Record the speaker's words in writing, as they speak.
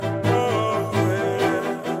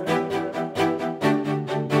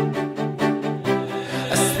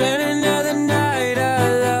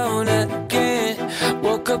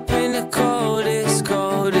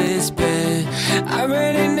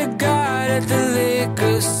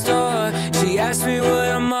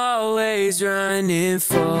running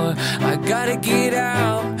for. I gotta get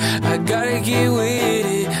out, I gotta get with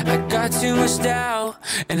it. I got too much doubt,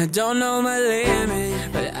 and I don't know my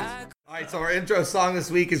limit. But All right, so our intro song this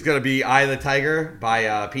week is going to be Eye of the Tiger by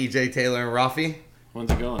PJ Taylor and Ruffy.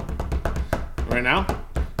 When's it going? Right now?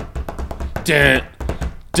 Dun,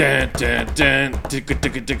 dun, dun, dun, ticka,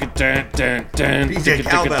 ticka, ticka, dun, dun, dun, PJ ticka, ticka,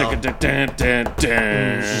 Cowbell. ticka, dun, dun, dun,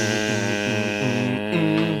 dun,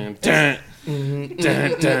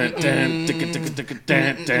 dun, dun, dun, ticka, ticka, ticka,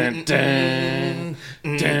 dun, dun, dun,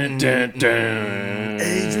 dun, dun, dun.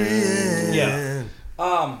 Adrian. Yeah.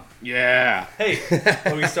 Yeah. Hey,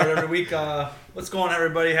 when we start every week, what's going on,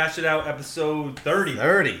 everybody? Hash It Out, episode 30.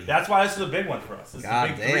 30. That's why this is a big one for us. This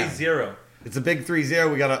God is a big damn. 3-0. It's a big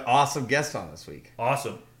 3-0. We got an awesome guest on this week.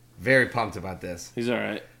 Awesome. Very pumped about this. He's all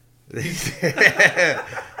right.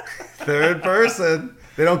 Third person.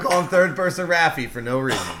 They don't call him third person Raffy for no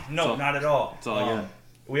reason. No, not at all. That's all I got.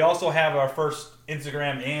 We also have our first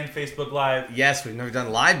Instagram and Facebook Live. Yes, we've never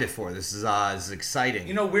done live before. This is exciting.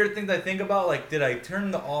 You know, weird things I think about, like, did I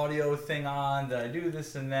turn the audio thing on? Did I do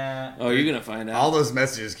this and that? Oh, you're going to find out. all those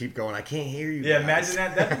messages keep going. I can't hear you. Yeah, guys. imagine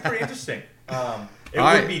that. That'd be pretty interesting. It All would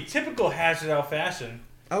right. be typical Hash It Out fashion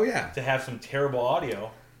Oh yeah. to have some terrible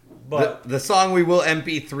audio. But The song we will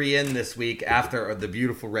MP3 in this week after the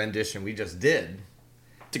beautiful rendition we just did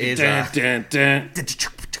is Dun, dun, dun.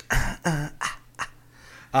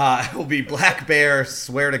 it will be Black Bear,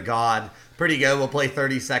 Swear to God. Pretty good. We'll play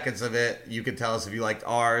 30 seconds of it. You can tell us if you liked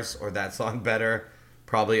ours or that song better.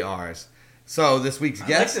 Probably ours. So this week's I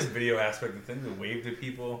guest. like this video aspect of things, to wave to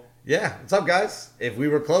people. Yeah, what's up, guys? If we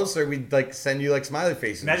were closer, we'd like send you like smiley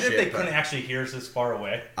faces. Imagine and if shit, they but couldn't actually hear us this far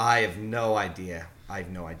away. I have no idea.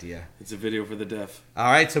 It's a video for the deaf.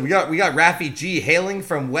 All right, so we got Raffy G hailing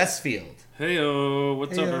from Westfield. Hey-o,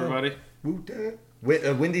 what's up, Hey-o. everybody?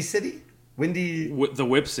 Windy City? The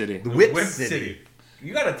Whip City. The Whip, Whip City.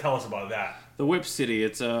 You got to tell us about that. The Whip City.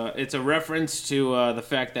 It's a reference to the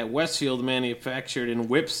fact that Westfield manufactured in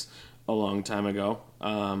whips a long time ago,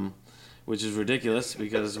 which is ridiculous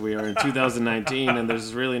because we are in 2019 and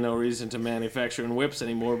there's really no reason to manufacture in whips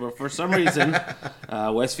anymore. But for some reason,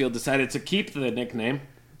 Westfield decided to keep the nickname.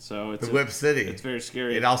 So it's The Whip City. It's very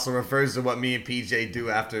scary. It also refers to what me and PJ do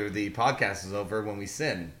after the podcast is over when we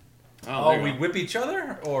sin. oh, there you we go. whip each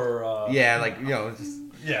other? Or Yeah, like, you know. Just...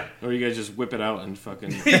 Yeah. Or you guys just whip it out and fucking.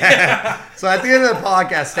 So at the end of the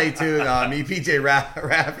podcast, stay tuned. Me, PJ,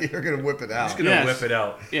 Raffy are going to whip it out. Just going to Yes. whip it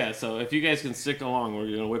out. Yeah. So if you guys can stick along, we're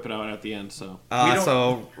gonna whip it out at the end. So.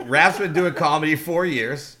 So Raph's been doing comedy 4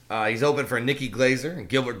 years. He's open for Nikki Glazer and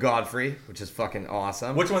Gilbert Godfrey, which is fucking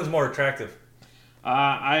awesome. Which one's more attractive?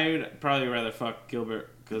 I'd probably rather fuck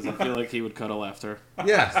Gilbert because I feel like he would cuddle after.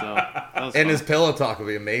 Yeah. So that was And fun. his pillow talk will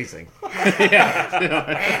be amazing.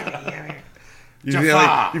 yeah. You feel,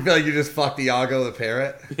 like you just fucked Iago the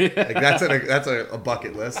parrot. Like that's a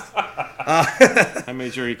bucket list. I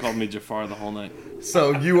made sure he called me Jafar the whole night.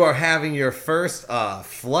 So you are having your first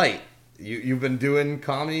flight. You've been doing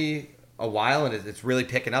comedy a while, and it's really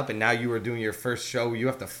picking up. And now you are doing your first show you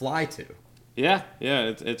have to fly to. Yeah,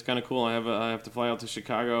 it's kind of cool. I have to fly out to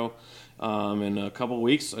Chicago in a couple of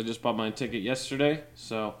weeks. I just bought my ticket yesterday,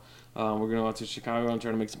 so we're gonna go out to Chicago and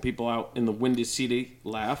try to make some people out in the Windy City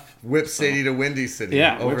laugh. Whip City to Windy City.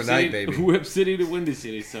 Yeah, overnight, Whip City, baby. Whip City to Windy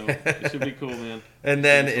City. So it should be cool, man. And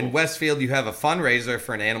then in Westfield, you have a fundraiser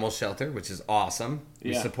for an animal shelter, which is awesome.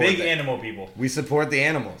 We Yeah. support Big the- animal people. We support the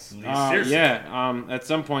animals. Seriously. At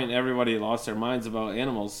some point, everybody lost their minds about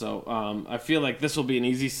animals. So I feel like this will be an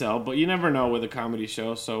easy sell, but you never know with a comedy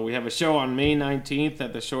show. So we have a show on May 19th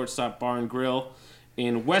at the Shortstop Bar and Grill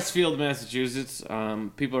in Westfield, Massachusetts.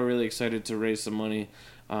 People are really excited to raise some money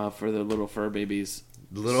for their little fur babies.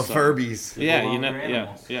 The little So- Furbies. Yeah, Little you know, hungry yeah,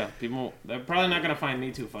 animals. yeah. People, they're probably not gonna find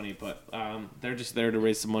me too funny, but they're just there to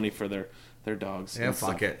raise some money for their dogs. Yeah, and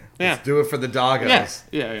fuck stuff. it. Yeah. Let's do it for the doggos.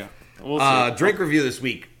 Yeah. We'll see. Drink review this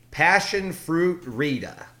week. Passion Fruit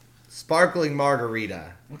Rita. Sparkling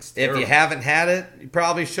margarita. Looks If you terrible. haven't had it, you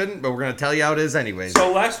probably shouldn't, but we're going to tell you how it is anyways.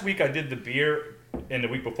 So last week I did the beer, and the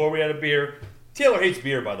week before we had a beer. Taylor hates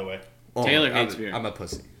beer, by the way. Oh, Taylor hates beer. I'm a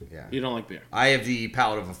pussy. Yeah. You don't like beer. I have the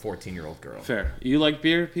palate of a 14-year-old girl. Fair. You like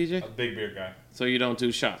beer, PJ? A big beer guy. So you don't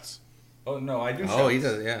do shots. Oh, no, I do Oh, shots. he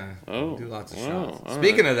does, yeah. Oh, Do lots of wow, shots. all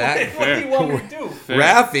Speaking right. of that, What do you want me to do? Fair.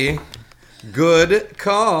 Raffy, good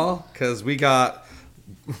call, because we got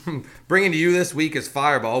bringing to you this week is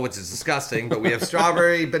Fireball, which is disgusting, but we have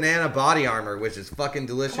strawberry banana body armor, which is fucking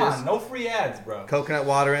delicious. Come on, no free ads, bro. Coconut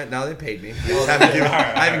water in it. Now they paid me. I just haven't given,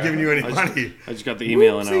 I haven't given you any money. I just got the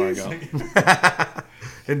email an hour ago.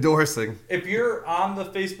 Endorsing. If you're on the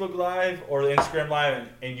Facebook Live or the Instagram Live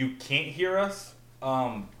and you can't hear us,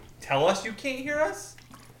 tell us you can't hear us.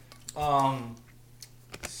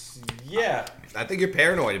 Yeah. I think you're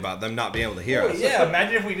paranoid about them not being able to hear us. Yeah,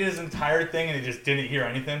 imagine if we did this entire thing and they just didn't hear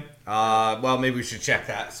anything. Well, maybe we should check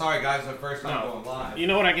that. Sorry, guys, my first time going live. You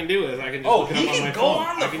know what I can do is I can just look it up on my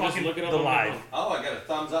phone. I can just look it up the on my live. phone. Oh, I got a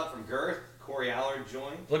thumbs up from Girth. Corey Allard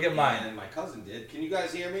joined. Look at mine. And my cousin did. Can you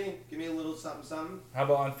guys hear me? Give me a little something, something. How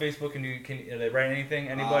about on Facebook? Can are they write anything?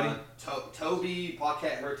 Anybody? Toby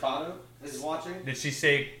Paquette Hurtado is watching. Did she?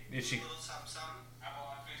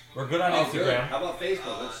 We're good on Instagram. Good. How about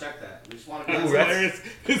Facebook? Let's check that. We just want to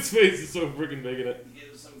His face is so freaking big in it.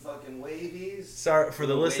 give some fucking wavies. Sorry for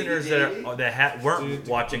the listeners that weren't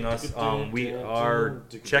watching us. We are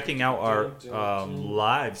checking out our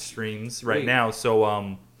live streams right now. So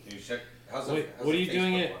Can you check? How's What are you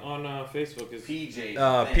doing it on Facebook? Is PJ.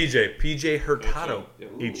 PJ Hurtado,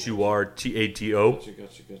 Hurtato.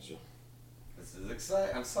 Gotcha. This is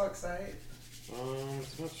exciting. I'm so excited.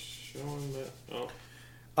 It's not showing that.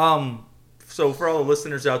 Oh. So for all the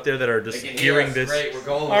listeners out there that are just hearing this, great. We're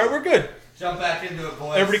going. all right, we're good. Jump back into it,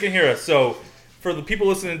 boys. Everybody can hear us. So for the people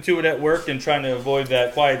listening to it at work and trying to avoid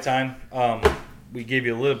that quiet time, we gave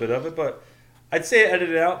you a little bit of it, but I'd say edit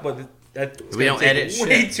it out. But we don't edit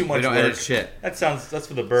way shit. too much. We don't work. edit shit. That's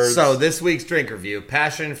for the birds. So this week's drink review: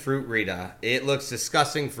 Passion Fruit Rita. It looks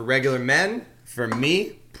disgusting for regular men. For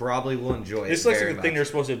me, probably will enjoy it. This looks very like a thing much. they're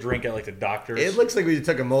supposed to drink at like the doctor's. It looks like we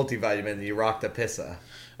took a multivitamin and you rocked a pissa.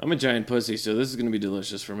 I'm a giant pussy, so this is gonna be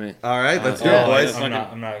delicious for me. All right, let's do it, boys.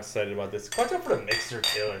 I'm not excited about this. Watch out for the mixer,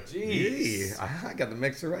 Taylor. Gee, Jeez. I got the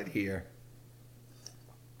mixer right here.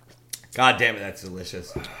 God damn it, that's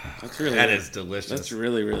delicious. That's really That good. is delicious. That's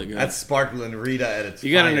really good. That's sparkling Rita at its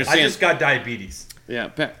You gotta finest. I understand. just got diabetes. Yeah,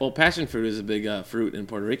 passion fruit is a big fruit in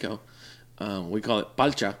Puerto Rico. We call it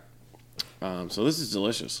palcha. So this is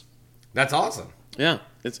delicious. That's awesome. Yeah,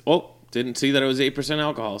 didn't see that it was 8%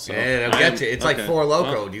 alcohol. So Yeah, it'll get you. It's like okay. Four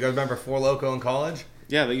Loko. Well, Do you guys remember Four Loko in college?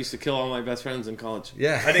 yeah, they used to kill all my best friends in college.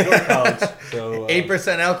 Yeah. I didn't go to college, so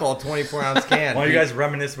 8% alcohol, 24-ounce can. why don't you guys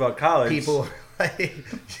reminisce about college? People, like,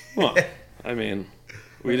 Well, I mean,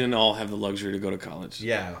 we didn't all have the luxury to go to college.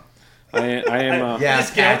 yeah. I am. Yeah. This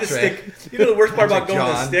guy, the Patrick. stick. You know the worst part about Patrick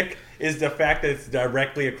going to John. Stick is the fact that it's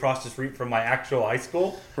directly across the street from my actual high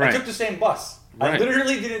school. Right. I took the same bus. I Right.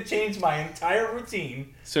 literally didn't change my entire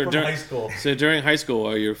routine from high school. So during high school,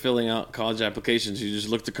 while you're filling out college applications, you just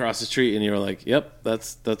looked across the street and you were like, "Yep,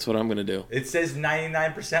 that's what I'm gonna do." It says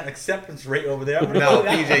 99% acceptance rate over there. I'm gonna No, go to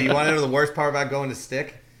that PJ, one. you want to know the worst part about going to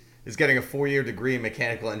Stick? Is getting a 4-year degree in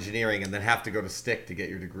mechanical engineering and then have to go to Stick to get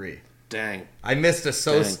your degree. Dang. I missed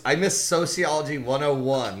Dang. I missed Sociology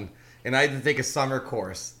 101, and I had to take a summer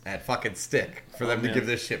course at fucking Stick for them to man. give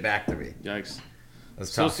this shit back to me. Yikes.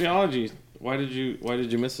 That's tough. Sociology. Why did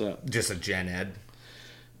you miss that? Just a gen ed.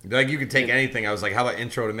 Like, you could take anything. I was like, how about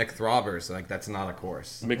Intro to Mick Throbbers? Like, that's not a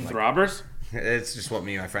course. McThrobbers? It's just what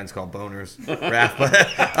me and my friends call boners. Raph, but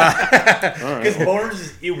Because boners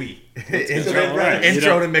is iwi. intro, right.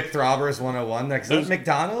 intro You to Mick Throbbers 101. Next to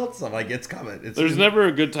McDonald's. I'm like, it's coming. There's never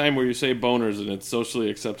a good time where you say boners and it's socially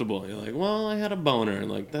acceptable. You're like, well, I had a boner, and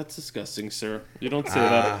like, that's disgusting, sir. You don't say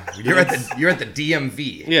that. You're at the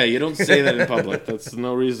DMV. Yeah, you don't say that in public. That's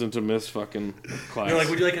no reason to miss fucking class. You're like,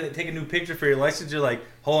 would you like to take a new picture for your license? You're like,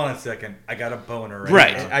 hold on a second, I got a boner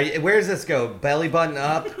right now. Where does this go? Belly button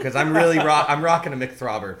up? Because I'm really I'm rocking a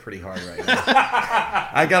McThrobber pretty hard right now.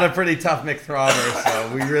 I got a pretty tough McThrobber,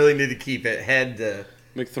 so we really need to keep it head to.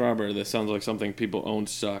 McThrobber, that sounds like something people own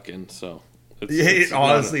stock in, so.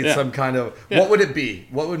 Honestly, it's yeah. some kind of. Yeah. What would it be?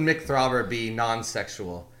 What would McThrobber be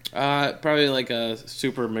non-sexual? Probably like a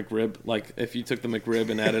super McRib. Like if you took the McRib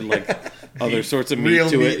and added like other sorts of meat Real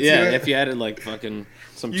to meat it. to Yeah, it? if you added like fucking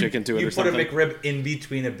some chicken to it you or put something. a McRib in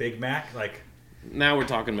between a Big Mac, like Now we're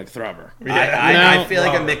talking McThrobber. I No. feel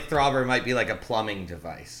like a McThrobber might be like a plumbing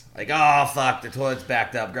device. Like, oh fuck, the toilet's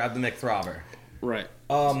backed up. Grab the McThrobber. Right.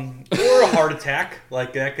 or a heart attack.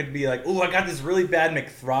 Like that could be like, oh, I got this really bad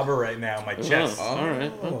McThrobber right now in my chest. Oh, all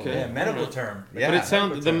right. Okay. Yeah, medical term. Yeah. But it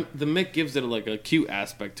sounds medical the Mick gives it like a cute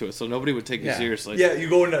aspect to it, so nobody would take you Yeah. seriously. Yeah, you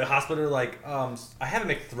go into the hospital, like, I have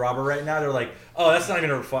a McThrobber right now. They're like, oh, that's not even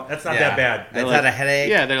that's not that bad. It's like- had a headache.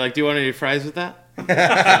 Yeah, they're like, do you want any fries with that?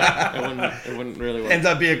 it wouldn't really work. Ends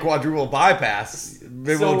up being a quadruple bypass.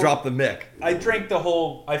 Maybe So- we'll drop the Mick. I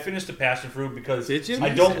finished the passion fruit because Did you? I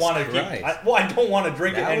don't Jesus want to keep. Christ. I don't want to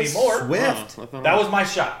drink That it was anymore. Swift. Oh, I thought That was my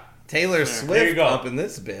shot. Taylor There Swift you go. up in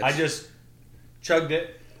this bitch. I just chugged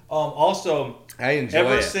it. Also, I enjoy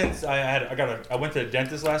ever it. since I went to the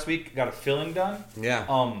dentist last week, got a filling done. Yeah.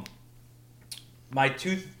 My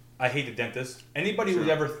tooth. I hate the dentist. Anybody who's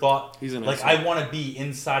ever thought He's an like asshole. I want to be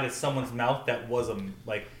inside of someone's mouth that was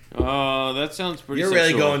like Oh, that sounds pretty. You're sexual.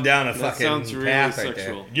 really going down a That fucking sounds really path right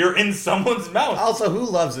sexual. You're in someone's mouth. Also, who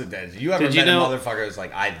loves a dentist? You ever Did you met know- a motherfucker who's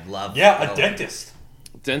like, I love Yeah, a dentist.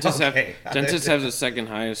 Dentists Okay. have the second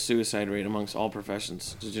highest suicide rate amongst all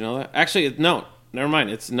professions. Did you know that? Actually, no. Never mind.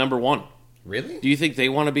 It's number one. Really? Do you think they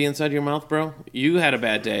want to be inside your mouth, bro? You had a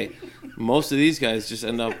bad day. Most of these guys just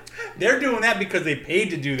end up. They're doing that because they paid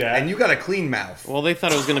to do that. And you got a clean mouth. Well, they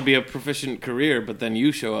thought it was going to be a proficient career, but then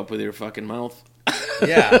you show up with your fucking mouth.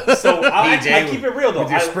 Yeah. So I PJ, keep it real though. With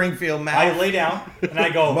your I, Springfield mouth. I lay down and I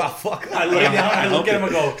go. Motherfucker. I lay down. I look at him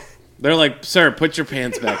and go. They're like, "Sir, put your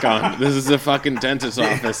pants back on. This is a fucking dentist's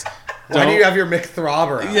office." Why do you have your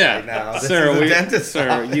McThrobber out Yeah, right now? This sir, is a dentist sir,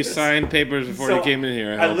 office. you signed papers before So you came in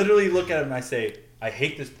here. I literally look at him and I say, I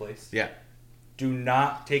hate this place. Yeah. Do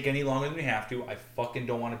not take any longer than we have to. I fucking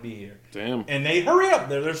don't want to be here. Damn. And they hurry up.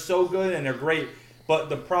 They're so good and they're great. But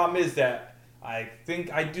the problem is that I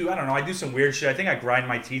think I do. I don't know. I do some weird shit. I think I grind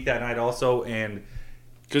my teeth at night also. And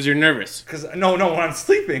Because you're nervous. because no, when I'm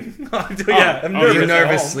sleeping. Yeah, I'm Oh, nervous. You're at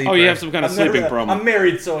nervous home. sleeper. Oh, you have some kind of I'm sleeping nervous. problem. I'm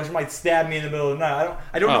married, so she might stab me in the middle of the night.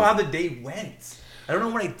 I don't know Oh. how the day went. I don't know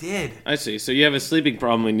what I did. I see. So you have a sleeping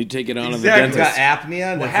problem and you take it on Exactly. to the You got dentist.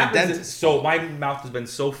 apnea and What it's a happens is, dentist. so my mouth has been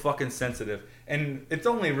so fucking sensitive, and it's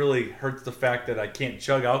only really hurts the fact that I can't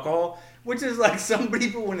chug alcohol, which is like some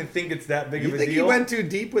people wouldn't think it's that big You of a think deal. you went too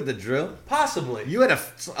deep with the drill? Possibly. You had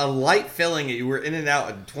a light filling it. You were in and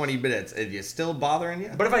out in 20 minutes. And you still bothering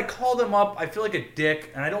you? But if I call them up, I feel like a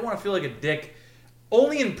dick, and I don't want to feel like a dick.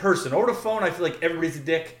 Only in person. Over the phone, I feel like everybody's a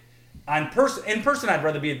dick. In person, I'd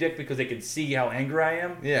rather be a dick because they can see how angry I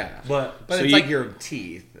am. Yeah. But But So it's you- like your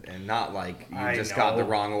teeth and not like you I just got the know.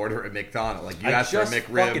 wrong order at McDonald's. Like you I asked for a just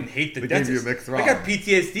McRib. fucking hate the they give you dentist. a I got McThrobber.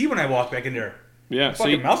 PTSD when I walk back in there. Yeah. My So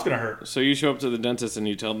fucking you, mouth's gonna hurt. so you show up to the dentist and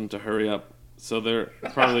you tell them to hurry up. So they're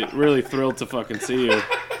probably really thrilled to fucking see you.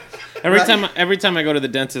 Every time I go to the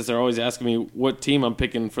dentist, they're always asking me what team I'm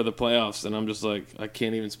picking for the playoffs, and I'm just like, I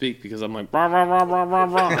can't even speak because I'm like, rah, rah, rah, rah, rah,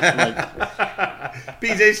 rah. Like,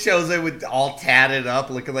 PJ shows it with all tatted up,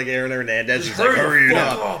 looking like Aaron Hernandez. He's like, hurry the hurry it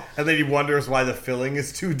fuck up. up. And then he wonders why the filling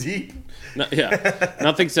is too deep. no, yeah,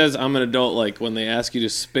 nothing says I'm an adult like when they ask you to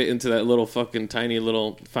spit into that little fucking tiny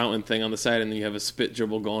little fountain thing on the side, and then you have a spit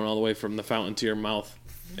dribble going all the way from the fountain to your mouth,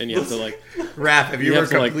 and you have to like, Raph, have you You ever have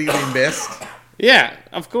to, like- completely missed? yeah,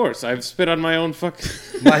 of course, I've spit on my own fuck.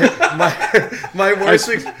 My worst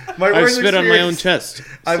I've worst spit on my own experience- chest.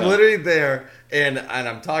 I'm so. literally there, and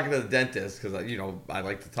I'm talking to the dentist because I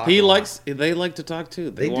like to talk. He a lot. likes. They like to talk too.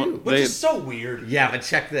 They do. Which is so weird. Yeah, but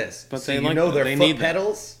check this. But so they you like know that. their They foot need that.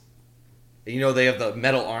 pedals. You know they have the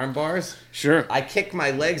metal arm bars. Sure. I kick my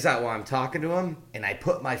legs out while I'm talking to him, and I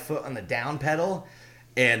put my foot on the down pedal,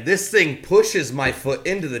 and this thing pushes my foot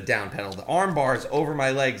into the down pedal. The arm bar's over my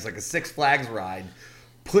legs like a Six Flags ride,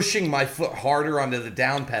 pushing my foot harder onto the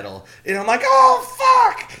down pedal, and I'm like,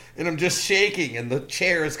 oh fuck! And I'm just shaking, and the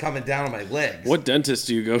chair is coming down on my legs. What dentist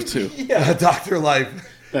do you go to Yeah, Dr. Life.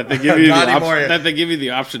 that they give you Not the anymore. option, that they give you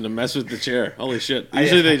the option to mess with the chair? Holy shit!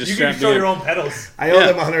 Usually they just You strap can me show in. your own pedals. I owe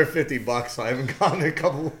Yeah. them $150, so I haven't gone in a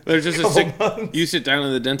couple. There's just a couple sick, months. you sit down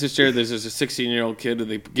in the dentist chair. There's just a 16-year-old kid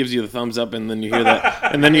that gives you the thumbs up, and then you hear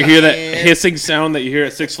that, and then you hear that hissing sound that you hear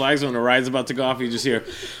at Six Flags when the ride's about to go off. You just hear,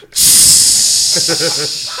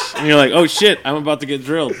 and you're like, oh shit, I'm about to get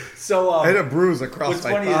drilled. So I had a bruise across What's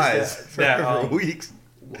my funny is thighs that- for that, weeks.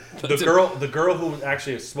 the girl who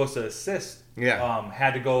actually is supposed to assist, Yeah.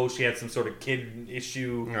 had to go. She had some sort of kid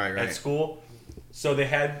issue Right. at school, so they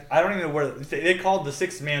had. I don't even know where they called the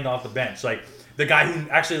sixth man off the bench, like the guy who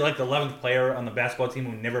actually like the 11th player on the basketball team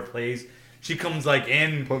who never plays. She comes like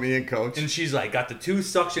in. Put me in, coach. And she's like, got the 2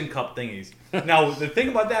 suction cup thingies. Now, the thing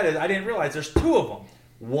about that is, I didn't realize there's 2 of them.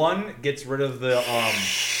 One gets rid of the,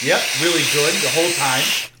 really good the whole time.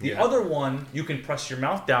 The Yeah. other one, you can press your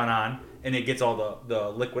mouth down on, and it gets all the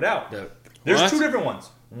liquid out. Yeah. There's What? 2 different ones.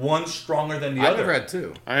 One's stronger than the I've other. never had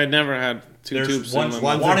two. I had never had 2 There's tubes. one- in my one-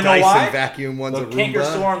 mouth. One's a Wanna know why? Dyson vacuum, one's The a canker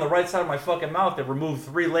sore Roomba. on the right side of my fucking mouth that removed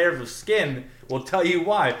 3 layers of skin will tell you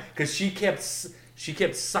why. Because she kept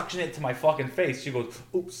suctioning it to my fucking face. She goes,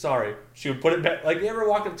 "Oops, sorry." She would put it back. Like, you ever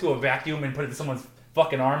walk up to a vacuum and put it in someone's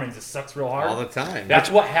fucking arm and it just sucks real hard? All the time. That's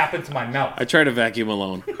what happened to my mouth. I try to vacuum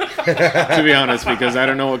alone, to be honest, because I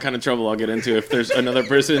don't know what kind of trouble I'll get into if there's another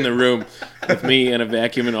person in the room with me and a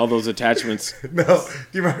vacuum and all those attachments. No,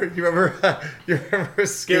 do you remember a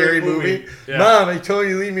scary movie? Yeah. Mom, I told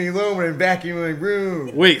you to leave me alone when I'm vacuuming my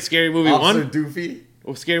room. Wait, Scary Movie Officer 1? Doofy.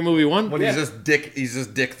 Oh, Scary Movie 1? When Yeah. he's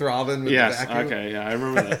just dick throbbing with Yes, the vacuum. okay, yeah, I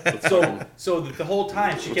remember that. That's fucking- So the whole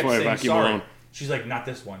time she kept why I saying vacuum sorry. alone. She's like, "Not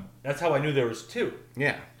this one." That's how I knew there was 2.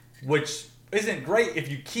 Yeah. Which isn't great if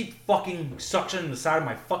you keep fucking suctioning the side of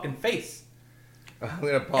my fucking face. I'm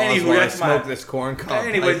gonna pause Anywho, while I that's smoke my- this corn cob.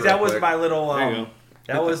 Anyways, pipe that real was quick. my little. There you go.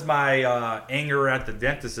 That was my anger at the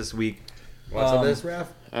dentist this week. Want some of this, Raph?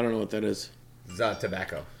 I don't know what that is. It's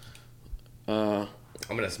tobacco. Uh,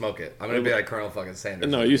 I'm gonna smoke it. I'm gonna be like Colonel fucking Sanders.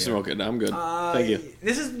 no, you smoke it. I'm good. Thank you.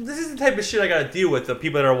 This is the type of shit I gotta deal with. The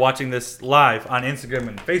people that are watching this live on Instagram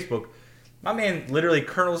and Facebook. My man, literally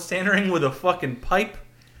Colonel Sandering with a fucking pipe.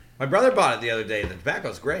 My brother bought it the other day. The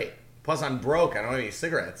tobacco's great. Plus, I'm broke. I don't have any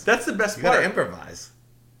cigarettes. That's the best You part. gotta improvise.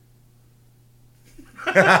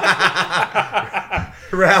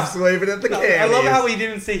 Ralph's waving at the candy. I love how he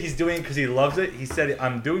didn't say he's doing it because he loves it. He said,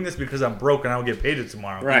 "I'm doing this because I'm broke and I will get paid it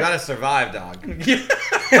tomorrow." Right. You gotta survive, dog.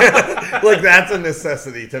 Yeah. Look, that's a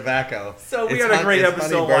necessity. Tobacco. So we It's got a hun- great it's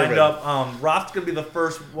episode honey lined bourbon. up. Roth's gonna be the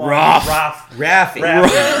first one. Roth. Raffy. Raffy.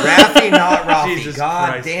 Raffy, not Raffy. Jesus God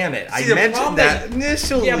Christ. damn it. See, I the mentioned problem that is-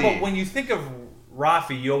 initially. Yeah, but when you think of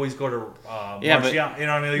Rafi, you always go to Yeah, but- Marciano. You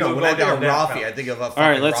know what I mean? You No, go when I think down of that Raffy, route. I think of a All right,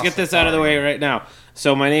 fucking let's Ross get this out of the Safari. way right now.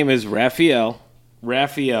 So my name is Raphael.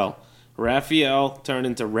 Raphael turned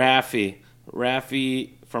into Raffy.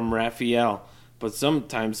 Raffy from Raphael. But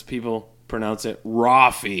sometimes people pronounce it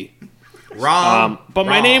Rafi. Wrong. But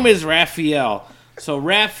my Wrong. name is Raphael. So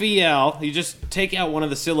Raphael, you just take out one of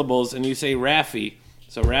the syllables and you say Raffy.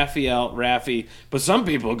 So Raphael, Raffy. But some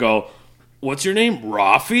people go, "What's your name?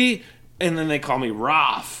 Rafi?" And then they call me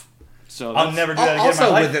Raf. So I'll that's- never do that again in my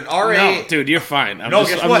Also, life. with an R-A... No, dude, you're fine. I'm No,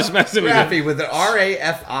 just, guess I'm what? just messing with you. Raffy, with an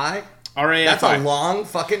R-A-F-I, R-A-F-I. that's a long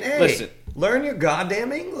fucking A. Listen. Learn your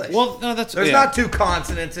goddamn English. Well, no, that's There's yeah. not two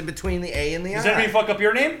consonants in between the A and the Does I. anybody fuck up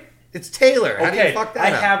your name? It's Taylor. How do you Okay, fuck that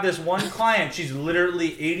I up? have this one client. She's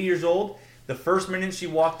literally 80 years old. The first minute she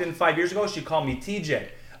walked in 5 years ago, she called me TJ.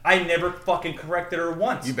 I never fucking corrected her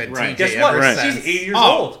once. You've been Right. TJ Guess what? ever Right. since. She's 80 years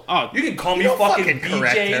Oh, old. oh. You can call me You don't fucking fucking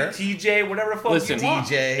correct BJ, her. TJ, whatever the fuck Listen, you want.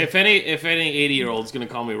 DJ. If any 80-year-old's gonna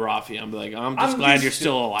call me Rafi, I'm like, I'm just I'm glad used you're to-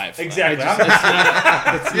 still alive. Exactly.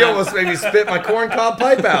 You almost made me spit my corncob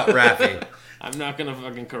pipe out, Raffy. I'm not gonna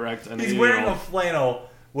fucking correct any He's wearing a flannel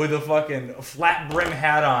with a fucking flat brim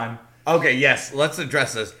hat on. Okay, yes, let's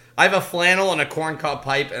address this. I have a flannel and a corncob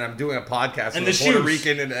pipe, and I'm doing a podcast And with the a Puerto shoes.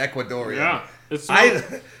 Rican and Ecuadorian. Yeah,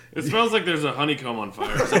 it smells like there's a honeycomb on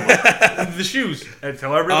fire somewhere. The shoes. And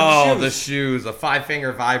tell everyone Oh, the the shoes. shoes, the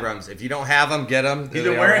 5-finger Vibrams. If you don't have them, get them. He's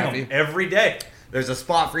been wearing them every day. There's a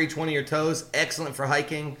spot for each one of your toes. Excellent for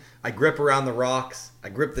hiking. I grip around the rocks. I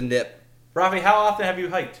grip the nip. Rafi, how often have you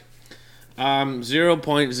hiked?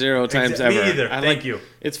 0.0 times Me ever. either. I Thank you.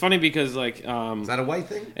 It's funny because like Is that a white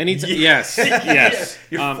thing? anytime, Yeah. yes, yes.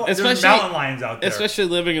 There's Especially mountain lions out there. Especially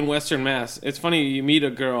living in Western Mass. It's funny, you meet a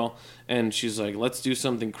girl and she's like, let's do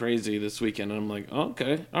something crazy this weekend. And I'm like, oh,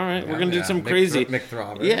 okay, all right, we're going to do something crazy.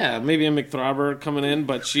 McThrobber. Yeah, maybe a McThrobber coming in,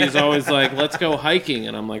 but she's always like, let's go hiking.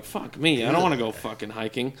 And I'm like, fuck me, I don't want to go fucking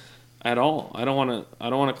hiking at all. I don't want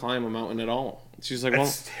to climb a mountain at all. She's like,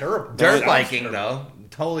 That's terrible. Dirt Sounds biking, terrible. though.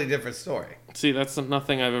 Totally different story. well, see, that's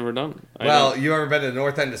nothing I've ever done. Well, you ever been to the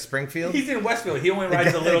north end of Springfield? He's in Westfield. He only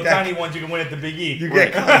rides the little tiny ones you can win at the Big E. You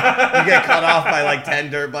get cut off by like 10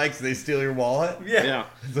 dirt bikes and they steal your wallet? Yeah.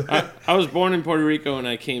 I was born in Puerto Rico and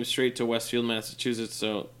I came straight to Westfield, Massachusetts.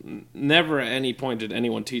 So never at any point did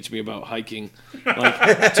anyone teach me about hiking. Like,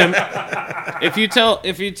 if you tell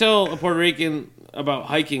a Puerto Rican about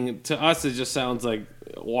hiking, to us it just sounds like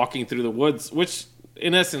walking through the woods, which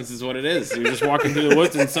in essence is what it is. You're just walking through the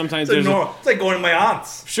woods, and sometimes It's there's like, it's like going to my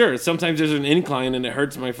aunt's. sometimes there's an incline and it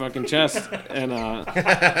hurts my fucking chest. And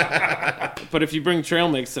but if you bring trail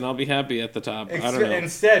mix, then I'll be happy at the top. I don't know.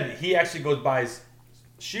 Instead, he actually goes buys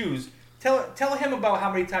shoes. Tell him about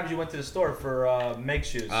how many times you went to the store for Meg's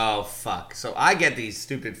shoes. Oh, fuck. So I get these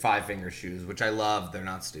stupid 5-finger shoes, which I love. They're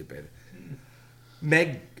not stupid.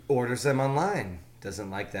 Meg orders them online.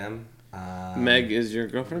 Doesn't like them. Meg is your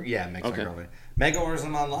girlfriend? Yeah, Meg's Okay. my girlfriend. Meg orders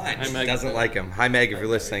them online. Hi, She Meg. doesn't like them. Hi, Meg, if you're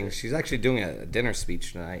listening. She's actually doing a dinner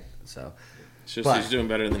speech tonight. So, She's But- doing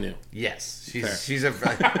better than you. yes. Fair. She's a...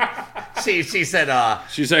 she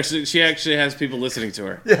said, She actually has people listening to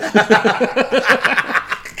her.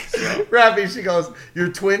 Raffy, she goes, "Your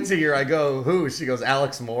twins here." I go, "Who?" She goes,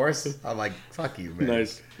 "Alex Morris." I'm like, "Fuck you, man."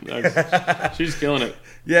 Nice. She's killing it.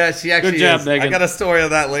 Yeah, she actually Good job, is. Megan. I got a story of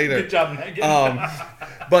that later. Good job, Megan.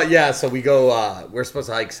 But yeah, so we go, we're supposed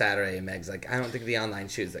to hike Saturday, and Meg's like, "I don't think the online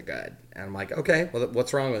shoes are good." And I'm like, "Okay, well,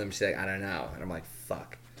 what's wrong with them?" She's like, "I don't know." And I'm like,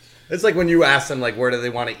 "Fuck." It's like when you ask them, like, where do they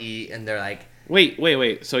want to eat? And they're like,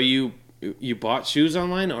 Wait. So you bought shoes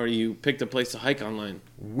online, or you picked a place to hike online?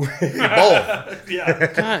 both.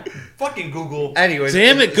 yeah. God Fucking Google. Anyways.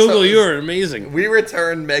 damn it, Google, so you are amazing. We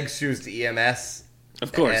returned Meg's shoes to EMS.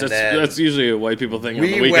 Of course, And then that's usually a white people thing on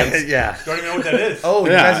the we weekends. went, yeah. Don't even know what that is. Oh,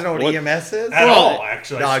 you Yeah, guys know what what- EMS is? At well, all,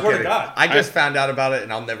 actually. No, I I'm swear to kidding. God. I just found out about it,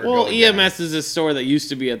 and I'll never Well, go again. EMS is a store that used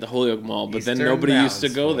to be at the Holyoke Mall, but then Eastern nobody used to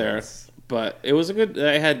Mountain go there. Sports. But it was a good.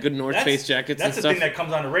 I had good North Face jackets That's and the stuff. thing that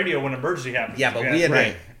comes on the radio when emergency happens. Yeah, but we had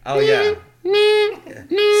Right. Oh yeah.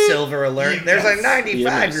 Silver alert. There's a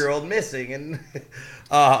 95-year-old missing, and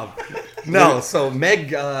no. So Meg,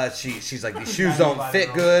 she's like, these shoes don't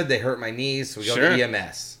fit good. They hurt my knees. So we go Sure. to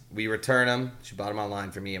EMS. We return them. She bought them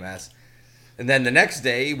online from EMS. And then the next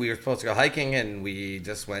day, we were supposed to go hiking, and we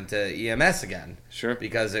just went to EMS again. Sure.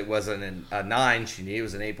 Because it wasn't a 9 she needed. It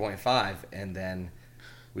was an 8.5. And then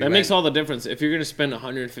we That makes all the difference. If you're going to spend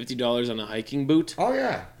 $150 on a hiking boot, Oh,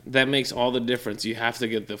 yeah. that makes all the difference. You have to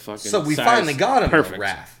get the fucking. So we size finally got him, perfect.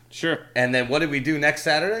 Raph. Sure. And then what did we do next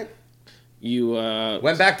Saturday? You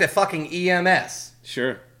Went back to fucking EMS.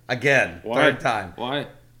 Sure. Again. Why? Third time. Why?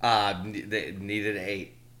 They needed an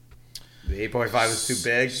 8. The 8.5 was too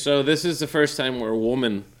big. So this is the first time where a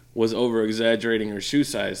woman was over exaggerating her shoe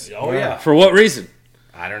size. Oh, yeah. For what reason?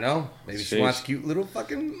 I don't know. Maybe she Sheesh. wants cute little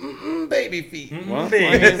fucking baby feet. Well,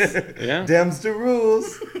 Big. yeah, Them's the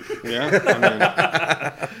rules. yeah.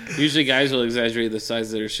 I mean, usually guys will exaggerate the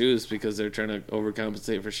size of their shoes because they're trying to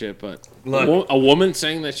overcompensate for shit. But Look. a woman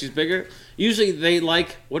saying that she's bigger, usually they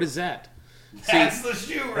like, what is that? That's the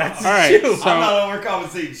shoe, Rob. All right, I'm so, not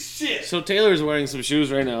overcompensating shit. so Taylor's wearing some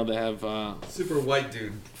shoes right now that have Super white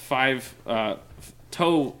dude. 5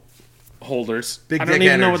 toe holders. Big I don't dick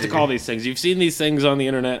even know what to energy. call these things. You've seen these things on the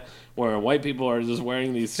internet where white people are just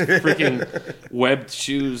wearing these freaking webbed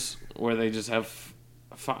shoes where they just have.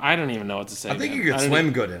 I don't even know what to say. I think man. you could I don't swim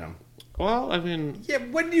even- good in them. Well, I mean, Yeah,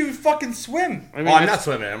 when do you fucking swim? I mean, Oh, I'm that's- not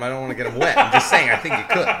swimming in them. I don't want to get them wet. I'm just saying I think you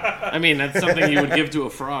could. I mean, that's something you would give to a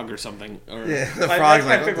frog or something. Or, Yeah, the That's frog's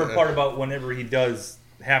my like, favorite what the- part about whenever he does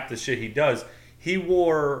half the shit he does. He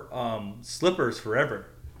wore slippers forever,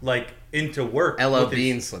 like into work. LL with his-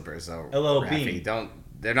 Bean slippers, though. LL Raffy. Bean.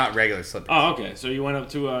 They're not regular slippers. Oh, okay. So you went up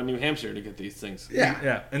to New Hampshire to get these things. Yeah.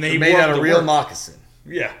 Yeah, and then They're he made wore out them of to real work. moccasin.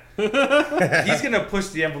 Yeah, he's gonna push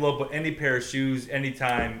the envelope with any pair of shoes,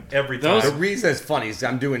 anytime, every time. Those- The reason it's funny is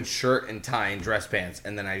I'm doing shirt and tie and dress pants,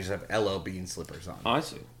 and then I just have LL Bean slippers on. Oh, I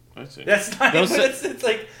see. I see. That's not. Those- But it's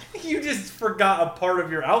like you just forgot a part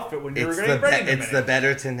of your outfit when you were It's getting ready. it's the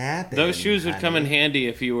better to nap. Those shoes would come in honey. handy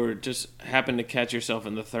if you were just happened to catch yourself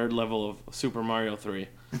in the 3rd level of Super Mario 3.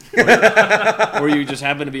 Where you just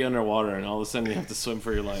happen to be underwater and all of a sudden you have to swim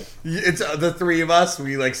for your life. It's the three of us.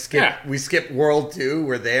 We like skip. Yeah. We skip World 2.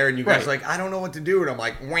 We're there, and you guys Right. are like, I don't know what to do, and I'm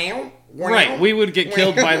like, wow. Right, we would get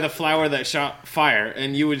killed by the flower that shot fire,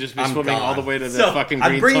 and you would just be I'm swimming all the gone. way to the So, fucking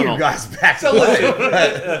I'm green bringing tunnel. you guys back. So to listen,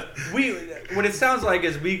 life. what it sounds like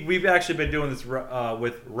is we've actually been doing this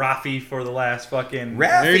with Rafi for the last fucking.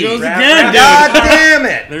 Raffy. There he goes Raff- again, dude. God damn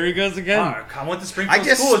it! There he goes again. I went to Springfield I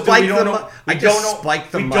just schools, dude. spiked We don't the know. mi- We I just don't know.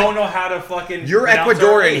 spiked the We mic. don't know how to fucking. You're pronounce our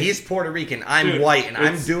Ecuadorian. names. He's Puerto Rican. I'm Dude, white, and I'm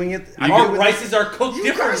it's- doing it. I'm Our doing rices are cooked You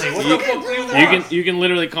guys differently. are What the fucking fuck do you want? You can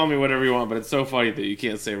literally call me whatever you want, but it's so funny that you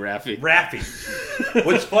can't say Raffy. Raffy.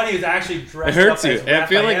 What's funny is I actually It dressed hurts up you. as I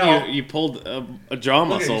feel like Raphael. you pulled a jaw Look at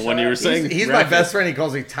muscle you, when shut you were up. saying He's my Raffy. best friend. He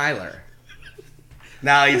calls me Tyler.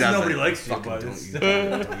 No, he doesn't. nobody likes you, Fucking but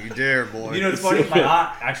don't it's- you dare, boy. You know what's funny? My aunt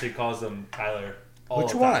actually calls him Tyler. All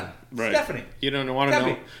Which the time. one? Right. Stephanie. You don't want to know.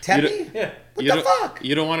 Teppy. You Teppy? don't- Yeah. What you the don't- fuck?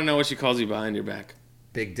 You don't want to know what she calls you behind your back.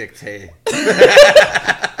 Big Dick Tay.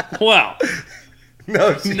 Wow.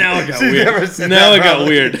 No, she, Now it got she's weird. never said Now that, it got probably.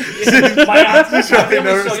 weird. My aunt's my probably family's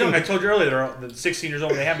never so seen young. it. I told you earlier, they're 16 years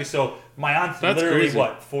old when they had me. So my aunt's That's literally crazy.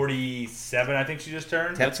 what 47, I think she just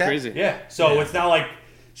turned. Tap, That's tap? crazy. Yeah. So it's not like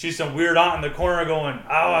she's some weird aunt in the corner going,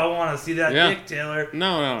 "Oh, I want to see that Yeah. dick, Taylor."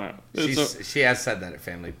 No. She has said that at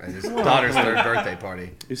family at his daughter's third birthday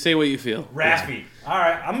party. You say what you feel. Raffy. All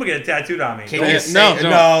right, I'm gonna get it tattooed on me. Can Don't- you no, say don't.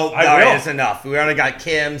 no? I All right, will. it's enough. We already got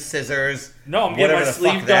Kim, scissors. No, I'm getting whatever my the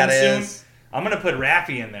sleeve fuck done that soon. is. I'm gonna put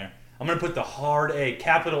Raffy in there. I'm gonna put the hard A,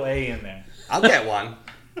 capital A in there. I'll get one.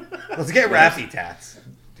 Let's get Raffy tats.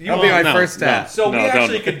 You That'll be want- my No, first tat. So we No,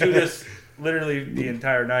 actually don't. could do this literally the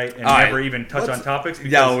entire night and All right. never even touch Let's- on topics.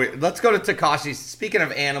 because- Yo, let's go to Takashi. Speaking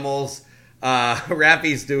of animals,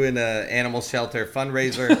 Raffy's doing an animal shelter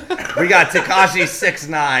fundraiser. We got Takashi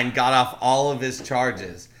 6ix9ine got off all of his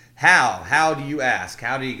charges. How? How do you ask?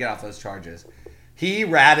 How do you get off those charges? He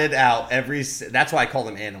ratted out that's why I call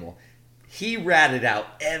him Animal. He ratted out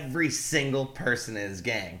every single person in his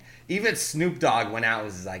gang. Even Snoop Dogg went out and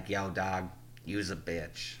was like, yo, dog, you's a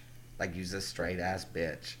bitch. Like, you's a straight ass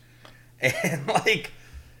bitch. And like,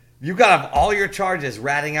 you got off all your charges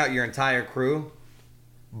ratting out your entire crew.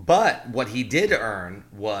 But what he did earn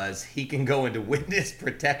was he can go into witness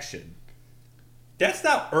protection. That's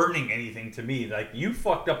not earning anything to me. Like, you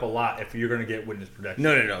fucked up a lot if you're going to get witness protection.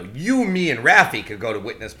 No. You, me, and Rafi could go to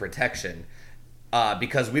witness protection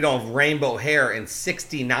because we don't have rainbow hair and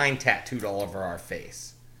 69 tattooed all over our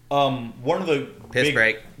face. One of the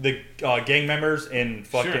gang members in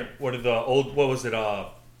fucking what was it?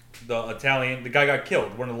 The Italian, the guy got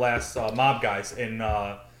killed. One of the last mob guys in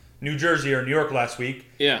New Jersey or New York last week.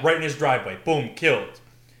 Yeah, right in his driveway. Boom, killed.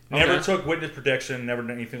 Never took witness protection. Never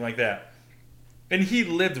done anything like that. And he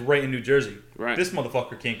lived right in New Jersey. Right. This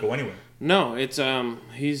motherfucker can't go anywhere. No, it's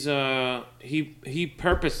he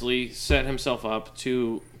purposely set himself up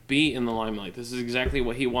to be in the limelight. This is exactly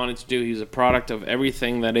what he wanted to do. He's a product of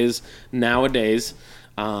everything that is nowadays.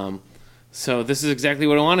 So this is exactly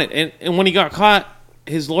what I wanted. And when he got caught,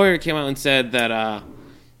 his lawyer came out and said that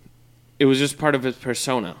it was just part of his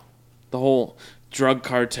persona. The whole drug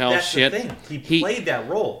cartel That's shit. the thing. He played that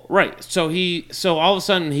role. Right. So all of a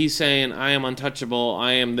sudden he's saying, I am untouchable,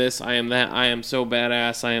 I am this, I am that, I am so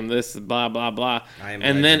badass, I am this, blah, blah, blah.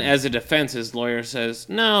 And then as a defense, his lawyer says,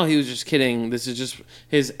 no, he was just kidding. This is just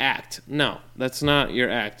his act. No, that's not your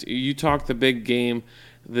act. You talk the big game.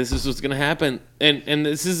 This is what's going to happen. And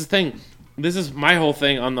this is the thing. This is my whole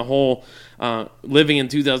thing on the whole living in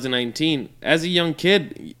 2019. As a young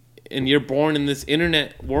kid, and you're born in this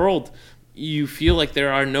internet world, you feel like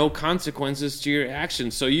there are no consequences to your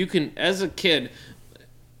actions. So you can, as a kid,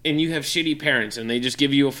 and you have shitty parents, and they just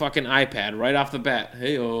give you a fucking iPad right off the bat.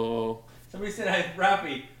 Hey-oh. Somebody said,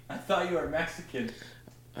 Rappy, I thought you were Mexican.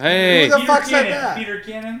 Hey. Who the fuck said that? Peter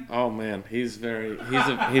Cannon? Oh, man. He's a very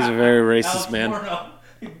racist Alex man.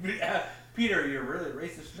 Morno. Peter, you're a really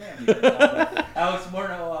racist man. Alex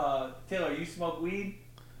Morno, Taylor, you smoke weed?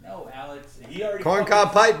 No, Alex. He already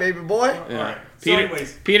Corncob pipe, baby boy. Yeah. All right. So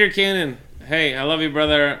anyways. Peter Cannon. Hey, I love you,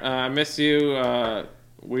 brother. I miss you.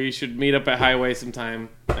 We should meet up at Highway sometime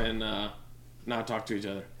and not talk to each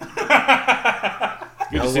other.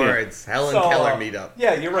 No words. Helen Keller meetup.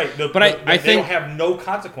 Yeah, you're right. I they think don't have no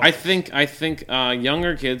consequences. I think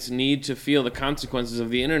younger kids need to feel the consequences of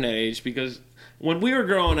the internet age, because when we were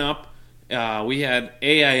growing up, we had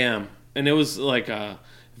AIM, and it was like a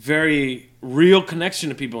very real connection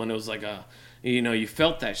to people, and it was like you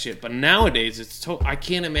felt that shit. But nowadays, I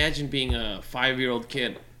can't imagine being a 5-year-old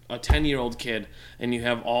kid, a 10-year-old kid, and you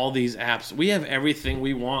have all these apps. We have everything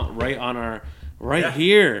we want right on our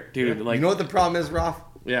here, dude. Yeah. Like, you know what the problem is, Roth?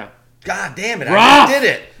 Yeah. God damn it! Roth! I did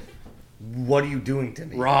it. What are you doing to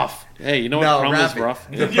me? Rough. Hey, you know what the problem is,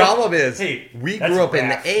 Rough? The problem is we grew up in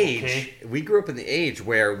the age. Okay? We grew up in the age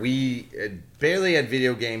where we barely had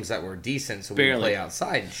video games that were decent, so we could play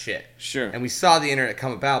outside and shit. Sure. And we saw the internet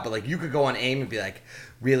come about, but like you could go on AIM and be like,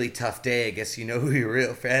 "Really tough day. I guess you know who your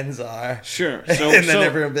real friends are." Sure. And then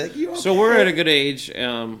everyone would be like, "You." Okay? So we're at a good age.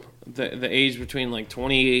 The age between like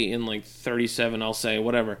 28 and like 37, I'll say,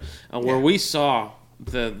 whatever, where we saw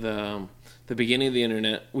the beginning of the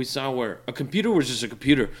internet. We saw where a computer was just a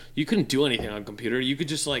computer. You couldn't do anything on a computer. You could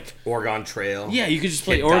just like Oregon Trail. Yeah, you could just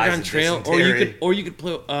play Oregon Trail, or you could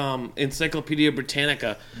play Encyclopedia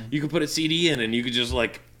Britannica. You could put a CD in, and you could just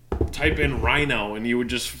like type in rhino, and you would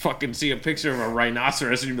just fucking see a picture of a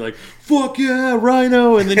rhinoceros, and you'd be like, "Fuck yeah,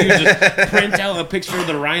 rhino!" And then you just print out a picture of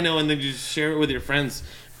the rhino, and then you just share it with your friends.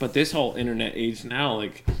 But this whole internet age now,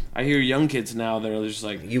 like, I hear young kids now that are just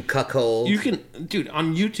like, you cuckold. You can, dude,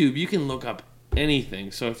 on YouTube, you can look up anything.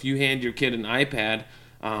 So if you hand your kid an iPad,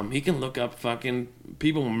 he can look up fucking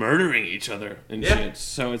people murdering each other and shit.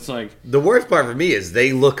 So it's like, the worst part for me is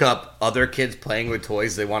they look up other kids playing with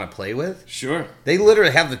toys they want to play with. Sure. They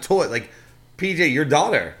literally have the toy. Like, PJ, your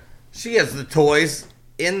daughter, she has the toys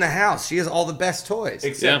in the house. She has all the best toys.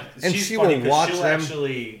 Except, and she will watch them.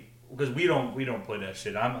 Actually, because we don't play that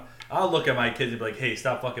shit. I'll look at my kids and be like, "Hey,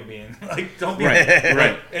 stop fucking being like, don't be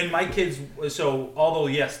right." And my kids, so although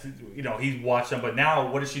yes, he's watched them, but now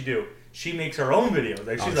what does she do? She makes her own videos.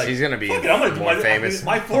 Like she's gonna be I'm gonna do more famous.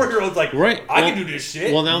 My 4-year-old's like, right. I can do this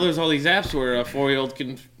shit. Well, now there's all these apps where a 4-year-old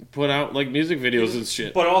can put out like music videos and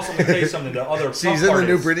shit. But also, let me tell you something. The other she's in the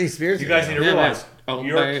new Britney Spears. You guys need to realize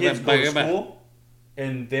your kids go to school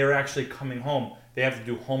and they're actually coming home. They have to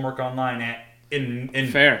do homework online in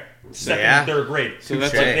fair. Second and third grade. So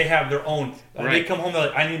that's like they have their own. Right. They come home, they're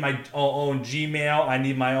like, I need my own Gmail. I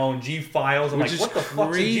need my own G files. I'm Which like, is what the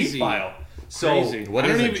fuck's a G file? So crazy. What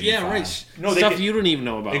is a G file? Right. No, stuff you don't even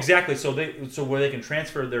know about. Exactly. So where they can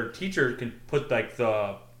transfer, their teacher can put like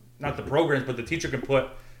not the programs, but the teacher can put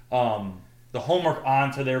the homework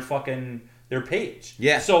onto their page.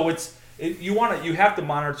 Yeah. So you have to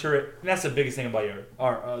monitor it, and that's the biggest thing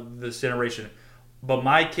about this generation. But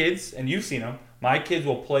my kids, and you've seen them, my kids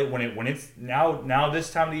will play when it's now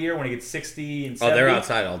this time of the year when it gets 60 and 70. Oh, they're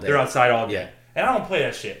outside all day. They're outside all day. Yeah. And I don't play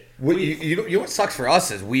that shit. You know what sucks for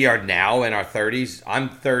us is we are now in our 30s. I'm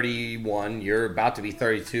 31. You're about to be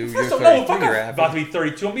 32. First You're of all, 33. no, fuck You're off. happy. About to be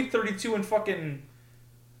 32. I'll be 32 and fucking...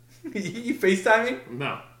 you FaceTiming?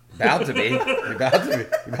 No. About to be. You're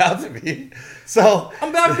about to be. So... I'm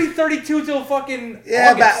about to be 32 till fucking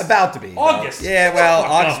Yeah, August. about to be. August. Yeah, well,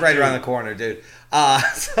 Fuck August off, right dude. around the corner, dude.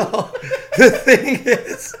 So the thing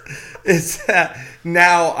is that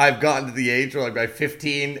now I've gotten to the age where like by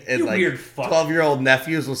 15 and You like weird fuck. 12-year-old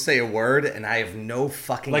nephews will say a word and I have no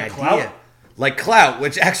fucking Like idea. clout? Like clout,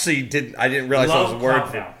 which actually I didn't realize that was Love a word.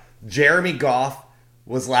 clout now. Jeremy Goff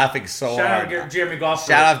was laughing so Shout hard. out Jeremy Goff.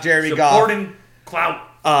 Shout out Jeremy Goff. Supporting clout.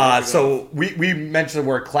 So we mentioned the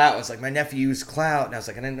word clout. I was like, my nephew used clout, and I was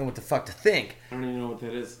like, I didn't know what the fuck to think. I don't even know what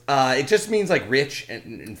that is. It just means like rich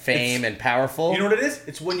and fame and powerful. You know what it is?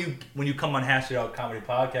 It's when you come on Hash It Out Comedy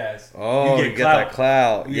Podcast. Oh, you get that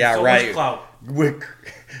clout. You get Yeah, so right. much clout.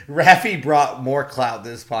 Rafi brought more clout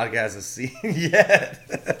this podcast has seen yet.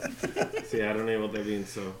 See, I don't know what that means,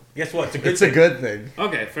 so... Guess what? It's a good It's thing. a good thing.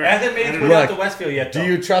 Okay, fair. It hasn't made I its don't way know. out to Westfield yet, though. Do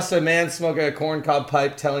you trust a man smoking a corncob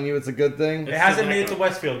pipe telling you it's a good thing? It hasn't made it to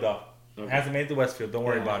Westfield, though. It Okay. hasn't made it to Westfield. Don't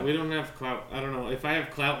worry about We it. don't have clout. I don't know. If I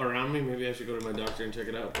have clout around me, maybe I should go to my doctor and check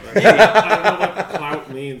it out. But I don't know what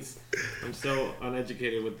clout means. I'm so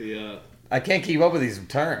uneducated with the I can't keep up with these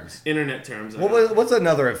terms. internet terms. What's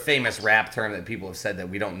another famous rap term that people have said that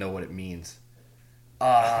we don't know what it means?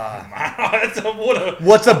 That's a, what a,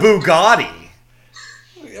 What's a Bugatti?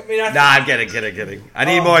 I mean, I Nah, I'm kidding. I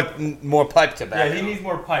need more pipe tobacco. Yeah, he needs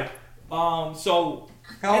more pipe. So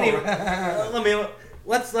anyway,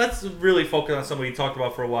 let's really focus on something we talked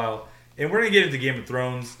about for a while, and we're gonna get into Game of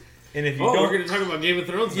Thrones. And if you Oh, don't, we're gonna talk about Game of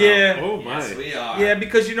Thrones now. Yeah. Oh my. Yes, we are. yeah,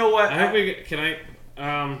 because you know what, I hope we can I.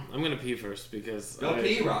 I'm gonna pee first because Go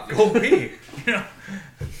pee, Rocky. go pee. You know,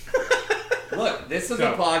 Look, this is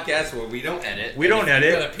Go. a podcast where we don't edit. we don't And if edit.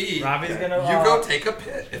 you're gonna pee. Robbie's gonna. You go take a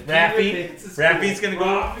piss. If Raffy's gonna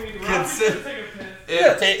go.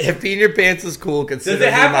 If peeing your pants is cool, consider Does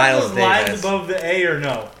it me have Miles those lines Davis. above the A or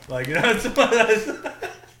no? Like, you know, it's,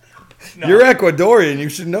 no. You're Ecuadorian. You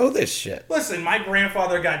should know this shit. Listen, my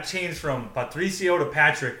grandfather got changed from Patricio to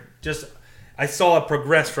Patrick. I saw it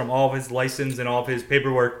progress from all of his license and all of his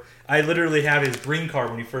paperwork. I literally have his green card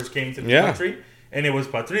when he first came to the country, and it was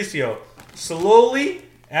Patricio. Slowly,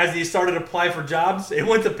 as he started to apply for jobs, it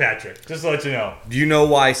went to Patrick. Just to let you know. Do you know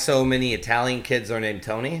why so many Italian kids are named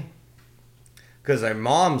Tony? Because their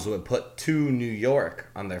moms would put to New York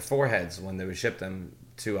on their foreheads when they would ship them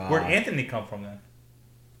to. Where'd Anthony come from then?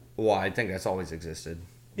 Well, I think that's always existed.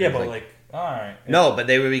 Yeah, It was but all right. No, but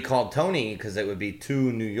they would be called Tony because it would be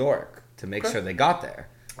to New York to make Okay. sure they got there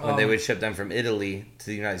when they would ship them from Italy to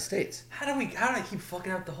the United States. How do I keep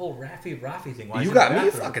fucking up the whole Raffy thing? Why is You it got in the me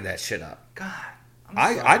bathroom? fucking that shit up. God.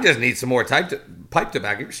 I just need some more pipe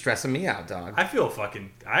tobacco. You're stressing me out, dog. I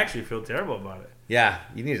actually feel terrible about it. Yeah,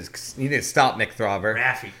 you need to stop, Nick Throbber.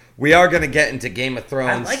 Raffy. We are going to get into Game of I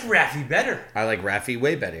Thrones. like Raffy better. I like Raffi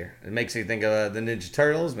way better. It makes me think of the Ninja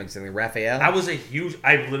Turtles. Makes me think of Raphael. I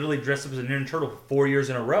literally dressed up as a Ninja Turtle 4 years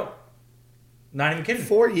in a row. Not even kidding.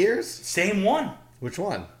 4 years? Same one. Which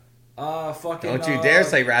one? Fucking. Don't you dare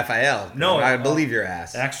say Raphael. no, I believe your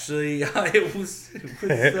ass. Actually, it was.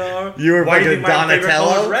 You were why do you fucking think my favorite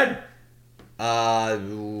color is Donatello? red.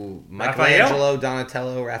 Michelangelo,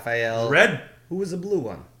 Donatello, Raphael. Red. Who was the blue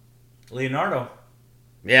one? Leonardo.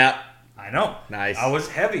 Yeah. I know. Nice. I was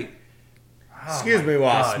heavy. Oh Excuse my me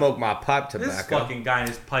while I God. smoke my pipe This tobacco. fucking guy in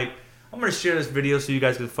his pipe. I'm gonna share this video so you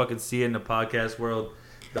guys can fucking see it in the podcast world,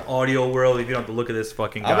 the audio world. If you don't have to look at this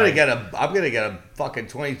fucking guy. I'm gonna get a fucking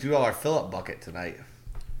 $22 fill-up bucket tonight.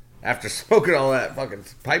 After smoking all that fucking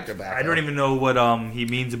pipe tobacco. I don't even know what he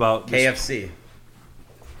means about this. KFC.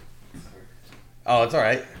 Oh, it's all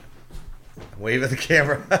right. Wave at the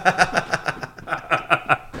camera.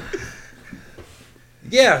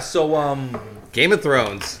 Yeah, so Game of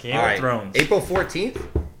Thrones. Game All of right. Thrones. April 14th.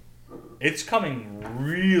 it's coming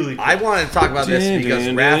really quick. I wanted to talk about this because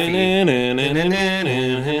Raffi.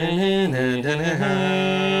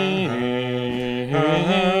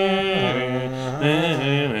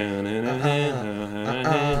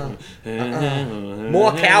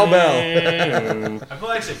 More cowbell. I feel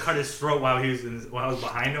like I should cut his throat while I was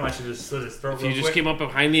behind him. I should just slit his throat If real you just quick. came up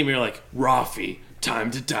behind me and you're like, Rafi, time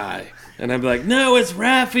to die. And I'd be like, no, it's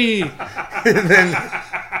Rafi.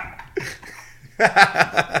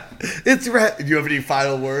 It's Do you have any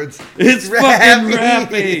final words? It's fucking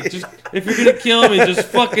Raffi. Rafi. Just, if you're going to kill me, just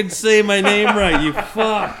fucking say my name right, you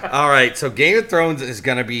fuck. All right, so Game of Thrones is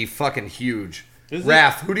gonna be fucking huge. Is it?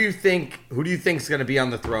 Raph, who do you think is gonna be on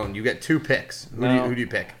the throne? You get two picks. Who do you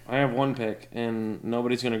pick? I have one pick, and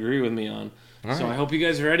nobody's going to agree with me on. So I hope you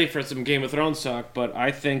guys are ready for some Game of Thrones talk, but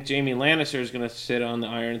I think Jaime Lannister is going to sit on the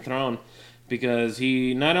Iron Throne because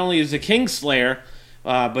he not only is a Kingslayer,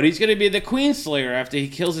 but he's going to be the Queenslayer after he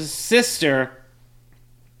kills his sister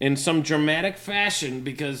in some dramatic fashion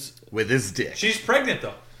because... With his dick. She's pregnant,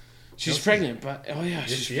 though. She's pregnant, but... Oh, yeah,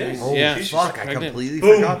 she's she is. pregnant. Oh, Yeah, fuck, she's I pregnant. completely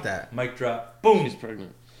Boom. forgot that. Mic drop. Boom. She's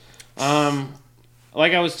pregnant.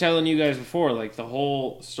 Like I was telling you guys before, like the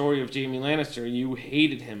whole story of Jaime Lannister, you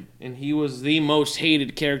hated him, and he was the most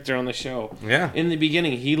hated character on the show. Yeah. In the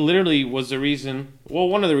beginning, he literally was the reason. Well,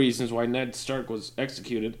 one of the reasons why Ned Stark was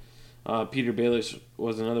executed. Peter Baelish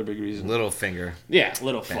was another big reason. Littlefinger. Yeah,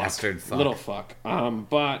 little fuck. Bastard fuck. Little fuck.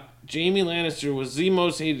 But Jaime Lannister was the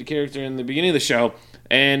most hated character in the beginning of the show,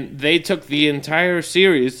 and they took the entire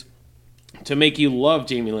series to make you love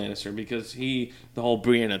Jaime Lannister because the whole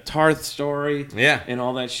Brienne of Tarth story, Yeah. and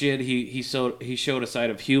all that shit. He showed a side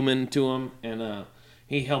of human to him, and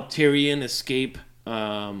he helped Tyrion escape.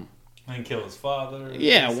 And kill his father.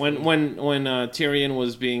 Yeah, when Tyrion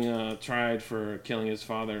was being tried for killing his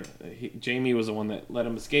father, Jaime was the one that let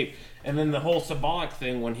him escape. And then the whole symbolic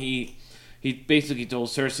thing when he basically told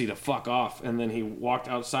Cersei to fuck off, and then he walked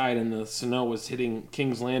outside, and the snow was hitting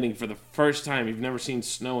King's Landing for the first time. You've never seen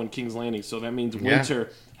snow in King's Landing, so that means winter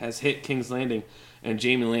has hit King's Landing, and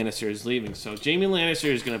Jaime Lannister is leaving. So Jaime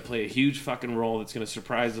Lannister is going to play a huge fucking role that's going to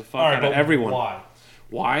surprise the fuck out of everyone. Why?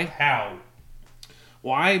 Why? How?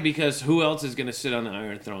 Why? Because who else is going to sit on the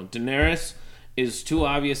Iron Throne? Daenerys is too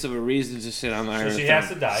obvious of a reason to sit on the Iron So she Throne. has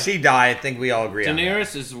to die. She died. I think we all agree on that.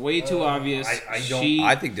 Daenerys is way too obvious.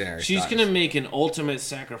 I think Daenerys She's dies. going to make an ultimate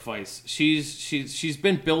sacrifice. She's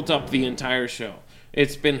been built up the entire show.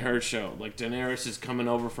 It's been her show. Like Daenerys is coming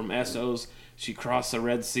over from Essos. She crossed the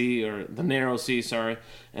Red Sea, or the Narrow Sea, sorry,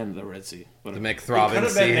 and the Red Sea. The Whatever. It could McThrobbin have been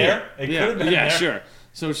scene. there. It could have been there. Sure.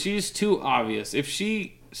 So she's too obvious. If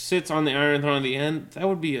she sits on the Iron Throne at the end, that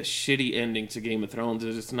would be a shitty ending to Game of Thrones.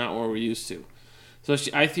 It's not what we're used to. So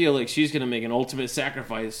I feel like she's going to make an ultimate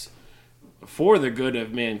sacrifice for the good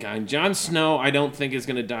of mankind. Jon Snow, I don't think is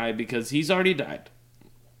going to die because he's already died.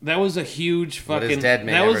 That was a huge fucking... But his dead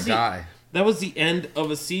may never die. That was the end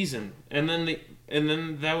of a season, and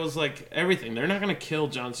then that was like everything. They're not going to kill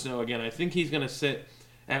Jon Snow again. I think he's going to sit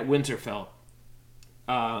at Winterfell.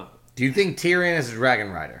 Do you think Tyrion is a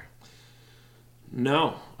dragon rider?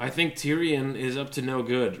 No, I think Tyrion is up to no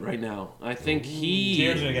good right now. I think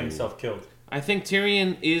Tyrion's gonna get himself killed. I think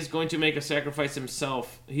Tyrion is going to make a sacrifice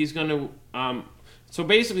himself. He's going to. So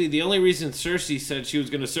basically, the only reason Cersei said she was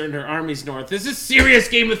going to send her armies north. This is serious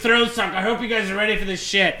Game of Thrones talk. I hope you guys are ready for this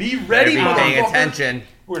shit. Be ready, Better be paying motherfucker. attention.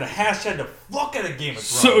 We're gonna hashtag the fuck out of Game of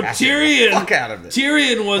So Thrones. Tyrion, Fuck out of it.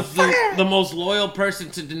 Tyrion was the most loyal person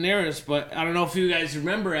to Daenerys, but I don't know if you guys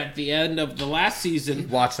remember at the end of the last season,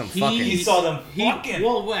 Watch them fucking. He saw them fucking.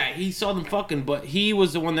 Well, wait, he saw them fucking, but he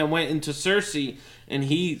was the one that went into Cersei, and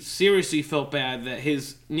he seriously felt bad that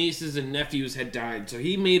his nieces and nephews had died. So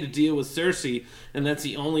he made a deal with Cersei, and that's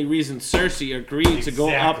the only reason Cersei agreed to go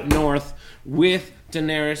up Exactly. north with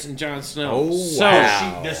Daenerys and Jon Snow. Oh, So,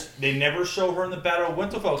 wow. They never show her in the Battle of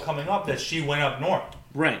Winterfell coming up that she went up north.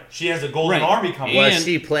 right. She has a golden Right. army coming. Was And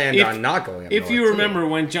she planned if- on not going up If north, you too? remember,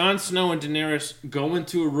 when Jon Snow and Daenerys go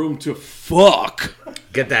into a room to fuck,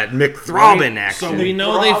 Get that McThrobbin right? action. So we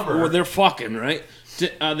know Robber. they're fucking, right?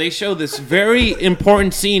 They show this very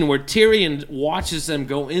important scene where Tyrion watches them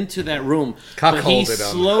go into that room, but he Cuckolded 'em.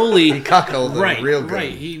 slowly He cuckolded 'em right, real good.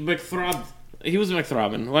 right. He was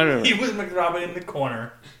McThrobbin, whatever. He was McRobin in the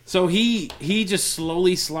corner. So he just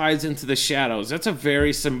slowly slides into the shadows. That's a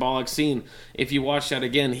very symbolic scene. If you watch that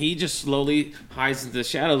again, he just slowly hides into the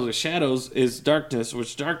shadows. The shadows is darkness,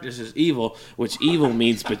 which darkness is evil, which evil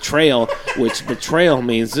means betrayal, which betrayal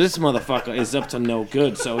means this motherfucker is up to no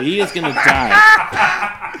good. So he is gonna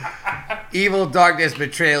die. Evil, darkness,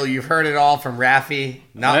 betrayal. You've heard it all from Raffi.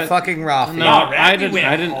 Not That- fucking Rafi. No, Raffi I didn't. went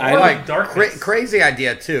I didn't. I hard. didn't. Like darkness. Crazy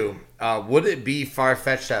idea too. Would it be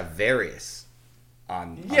far-fetched to have Varys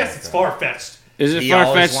on? Yes, it's far fetched. Is it He far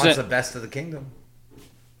always fetched wants the that? best of the kingdom.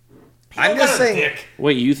 I'm I'm just saying. Dick.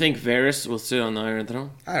 Wait, you think Varys will sit on the Iron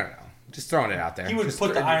Throne? I don't know. Just throwing it out there. He would Just put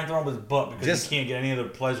the throw- Iron Throne with his butt because Just- he can't get any other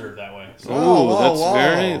pleasure that way. So Whoa, whoa,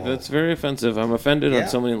 whoa. that's very offensive. I'm offended Yeah. on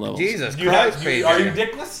so many levels. Jesus you Christ, have, baby. are you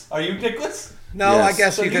dickless? Are you dickless? No, Yes. I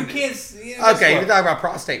guess So you you could. can't. You know, guess Okay, what? you're talking about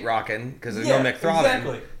prostate rocking because there's Yeah, no McThrobbin.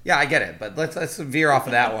 exactly. Yeah, I get it, but let's veer off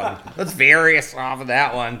of that one. Let's veer us off of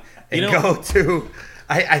that one and You know- go to.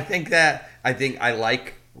 I think I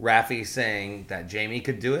like Raffi saying that Jamie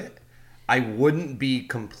could do it. I wouldn't be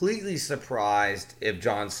completely surprised if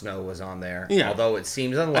Jon Snow was on there. Yeah. Although it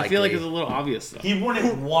seems unlikely. I feel like it's a little obvious though. He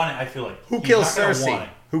wouldn't want it. I feel like Who He's kills not gonna want Cersei? it.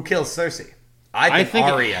 Who kills Cersei? I think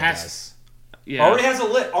Arya it has. does. Yeah. Arya has a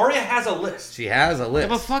list. Arya has a list. She has a list.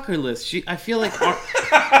 Yeah, but fuck her list. I feel like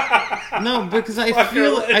no, because I Fuck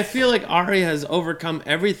her feel like Arya has overcome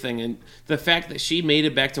everything, and the fact that she made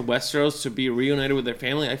it back to Westeros to be reunited with her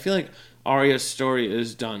family, I feel like Arya's story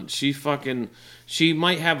is done. She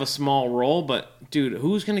might have a small role, but dude,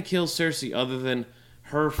 who's gonna kill Cersei other than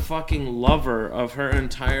her fucking lover of her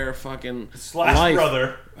entire fucking life?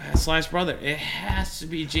 brother. /brother. It has to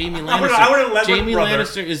be Jaime Lannister. I would've led with Jaime brother.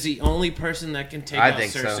 Lannister is the only person that can take I out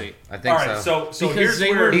think Cersei. so. I think All right, so Because here's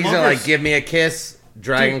they where were He's lovers. like, give me a kiss,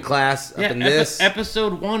 Dragon Dude, Class, up Yeah, in this.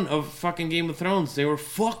 episode 1 of fucking Game of Thrones, they were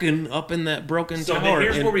fucking up in that broken So tower. then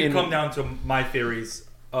here's where we in- come down to my theories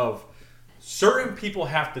of certain people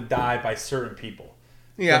have to die by certain people.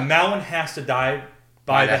 Yeah. The Mountain has to die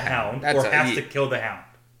by the Hound, That's or a- has to kill the Hound.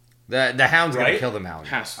 The Hound's gonna Right? kill the Mountain.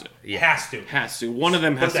 Has to. Yeah. Has to. One of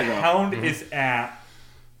them has But the to go. Hound Mm-hmm. is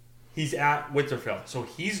he's at Winterfell, so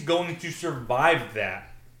he's going to survive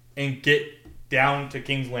that and get down to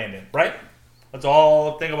King's Landing, right? Let's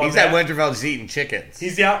all think about He's that. at Winterfell just eating chickens.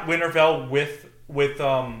 He's at Winterfell with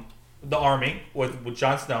the army with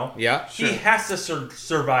Jon Snow. Yeah, He sure. has to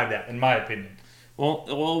survive that, in my opinion.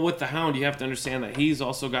 Well, with the Hound, you have to understand that he's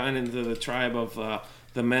also gotten into the tribe of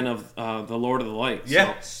the men of the Lord of the Light.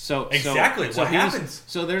 Yeah. So Exactly. What he's- happens?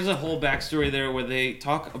 So there's a whole backstory there where they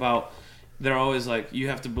talk about. They're always like, you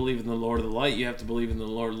have to believe in the Lord of the Light. You have to believe in the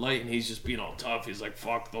Lord of the Light, and he's just being all tough. He's like,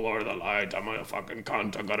 "Fuck the Lord of the Light. I'm a fucking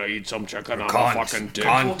cunt. I gotta eat some chicken. I'm a Cunt. fucking dick."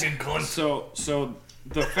 Cunt. So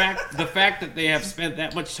the fact that they have spent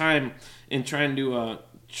that much time in trying to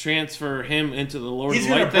transfer him into the Lord He's of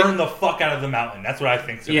the gonna Light thing, burn the fuck out of the mountain. That's what I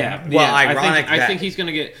think's gonna yeah, happen. Well, yeah. ironic I that- think he's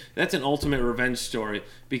gonna get. That's an ultimate revenge story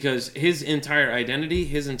because his entire identity,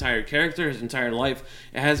 his entire character, his entire life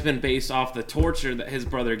has been based off the torture that his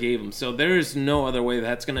brother gave him. So there is no other way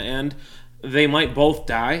that's gonna end. They might both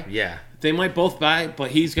die. Yeah. They might both die,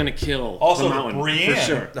 but he's gonna kill Also, the mountain Brienne. for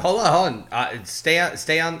sure. Hold on. Stay on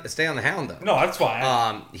the Hound though. No, that's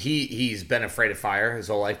fine. He's been afraid of fire his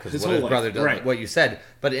whole life because His what whole his life, brother did, right. what you said.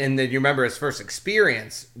 But and then you remember his first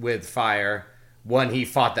experience with fire when he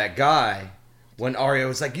fought that guy. When Arya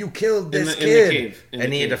was like, "You killed In this the kid," cave. In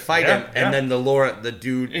and the he had to cave. fight Yeah, him, yeah. and then the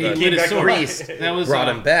dude, And the he lit his back sword. priest, That was brought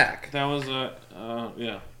him back. That was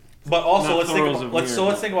yeah. But also, Not let's think Thoros about, of let's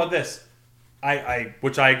Myr, think about this.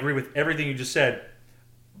 Which I agree with everything you just said.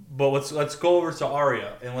 But let's go over to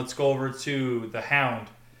Arya and let's go over to the Hound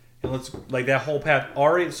and let's like that whole path.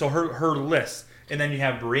 Arya, so her list, and then you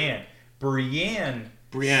have Brienne. Brienne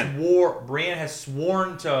has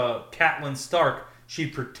sworn to Catelyn Stark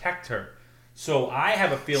she'd protect her. So I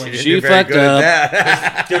have a feeling She You're very fucked good at up.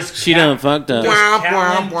 that. does She done fucked up. Does Wah,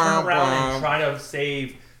 Catelyn wah, turn around wah. and try to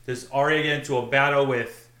save? Does Arya get into a battle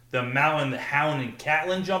with the Mountain, the Hound, and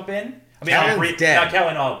Catelyn jump in? I mean, Catelyn's dead. not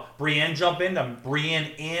Catelyn. Brienne jump in.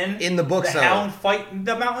 Brienne In the books, the though. Hound fight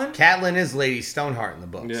the Mountain. Catelyn is Lady Stoneheart in the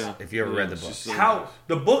books. Yeah. If you ever Yeah, read the she's books. so- How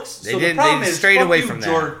the books? They So didn't- the problem they is, strayed fuck away you, from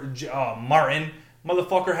that. George Martin,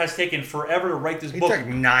 motherfucker, has taken forever to write this It book. took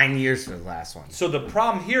 9 years for the last one. So the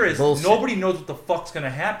problem here is Bullshit. nobody knows what the fuck's gonna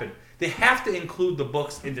happen. They have to include the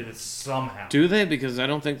books into this somehow. Do they? Because I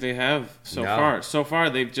don't think they have so No. far. So far,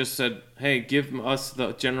 they've just said, "Hey, give us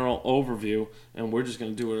the general overview, and we're just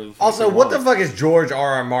going to do whatever." The fuck Also, we what the want." fuck is George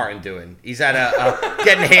R.R. Martin doing? He's at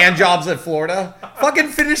getting hand jobs in Florida. Fucking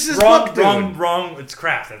finish this book, dude. Wrong. It's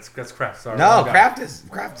Kraft. That's Kraft. Sorry. No, Wrong guy. Kraft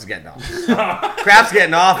is getting off. Kraft's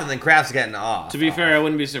getting off, and then Kraft's getting off. To be fair, I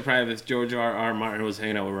wouldn't be surprised if George R.R. Martin was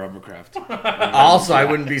hanging out with Robert Kraft. Also, I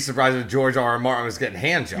wouldn't be surprised if George R.R. Martin was getting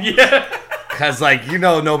hand jobs. Yeah. Because, like,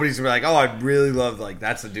 nobody's gonna be like, oh, I really love, like,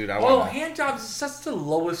 that's the dude I Well, want. hand jobs is such the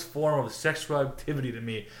lowest form of sexual activity to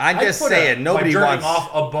me. I'm I'd just put saying, nobody my jerking wants- off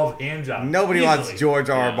above hand jobs. Nobody easily. wants George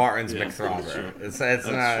R.R. Yeah, Martin's yeah, McThrobber. that's true. It's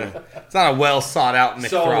true. not a well sought out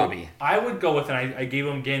So McThrobby. I would go with, and I gave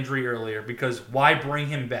him Gendry earlier because why bring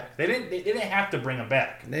him back? They didn't have to bring him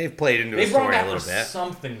back. They've played into They a brought him story a back little for bit.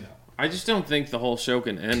 something though. I just don't think the whole show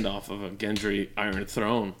can end off of a Gendry Iron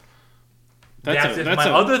Throne. That's my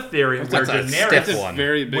other theory where that's a Daenerys, stiff That's one. a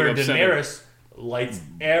very big where upsetting. Daenerys lights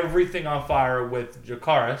everything on fire with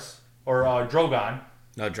Dracarys or Drogon.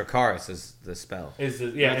 No, Dracarys is the spell. Is the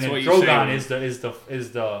That's and what then you say Drogon when-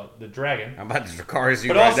 is the dragon. I'm about to Dracarys you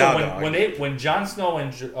But right also now, dog. when Jon Snow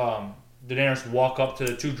and Daenerys walk up to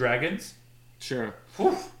the two dragons, Sure.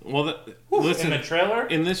 whew, Well, whew, listen. in the trailer,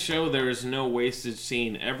 In this show, there is no wasted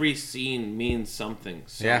scene. Every scene means something.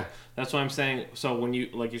 So Yeah. that's why I'm saying. So when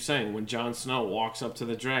you're saying, when Jon Snow walks up to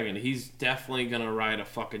the dragon, he's definitely gonna ride a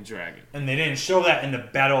fucking dragon. and they didn't show that in the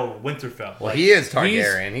Battle of Winterfell. well, Like, he is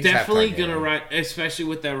Targaryen. He's half definitely Targaryen. gonna ride, especially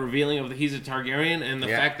with that revealing of he's a Targaryen and the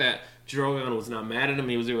Yeah. fact that Drogon was not mad at him.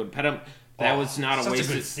 He was able to pet him. That was not a such a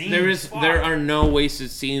wasted good scene. Fuck. There are no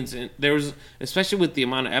wasted scenes. There was, especially with the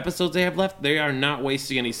amount of episodes they have left, they are not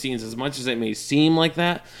wasting any scenes as much as it may seem like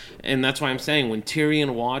that. And that's why I'm saying when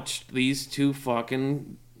Tyrion watched these two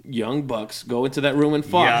fucking young bucks go into that room and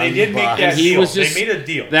fuck, Yeah. They did make And that he deal. was just- They made a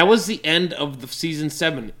deal. that was the end of the season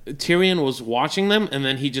 7. Tyrion was watching them, and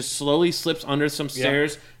then he just slowly slips under some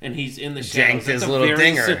stairs, and he's in the shadows. Janked his That's a little very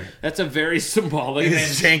dinger. That's a very symbolic.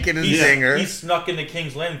 He's And janking his he- dinger. He snuck into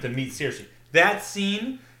King's Landing to meet Cersei. That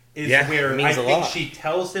scene is Yeah, where it means I a think lot. she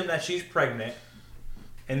tells him that she's pregnant,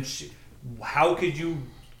 and how could you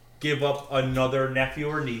give up another nephew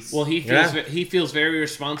or niece? Well, he feels Yeah. he feels very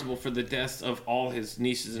responsible for the deaths of all his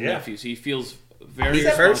nieces and Yeah. nephews. He feels very He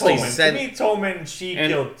said First he responsible. Tommen. said- To me, Tommen, she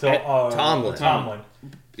And- killed Tomlin. Tomlin.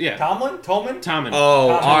 Yeah, Tomlin? Tommen? Tommen. Oh,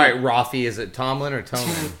 Tomlin. all right, Rafi. Is it Tomlin or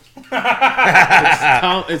Tomlin?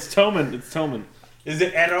 It's Tommen. It's Tommen. Is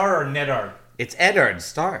it Eddard or Neddard? It's Eddard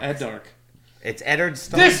Stark. Eddark. It's Eddard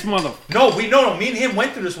Stark. This mother. No, me and him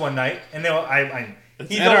went through this one night, and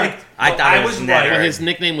he's Eddard. only. I thought it was was Neddard. right. His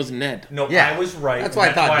nickname was Ned. No, Yeah. I was right. That's why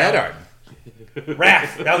I thought Eddard.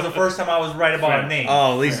 Raph. That was the first time I was right about a name.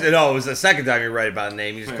 Oh, at least no. It was the second time you're right about a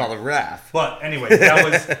name. You just call him Raph. But anyway, that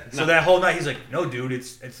was so that whole night he's like, "No, dude,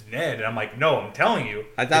 it's Ned," and I'm like, "No, I'm telling you."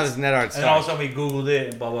 I thought it was Eddard And all of a Stark. sudden we Googled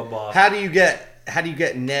it and blah blah blah. How do you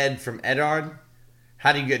get Ned from Eddard?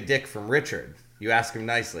 How do you get Dick from Richard? You ask him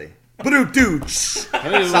nicely. Dude,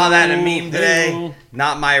 saw that in a meme today.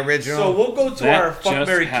 Not my original. So we'll go to That our fuck just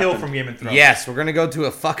Mary kill happened. from Game of Thrones. Yes, we're gonna go to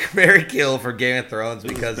a fuck Mary kill for Game of Thrones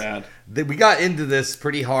because bad. we got into this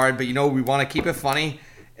pretty hard, but we want to keep it funny,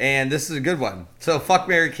 and this is a good one. So fuck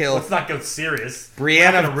Mary kill. Let's not get serious. Brienne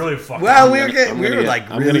We're not of gonna really fuck. Well, them. we were I'm getting, we gonna were get- like,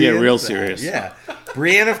 I'm really gonna get real into that. serious. Yeah,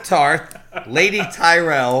 Brienne of Tarth, Lady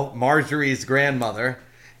Tyrell, Marjorie's grandmother,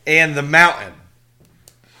 and the Mountain.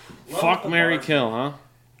 Fuck, marry, kill, huh?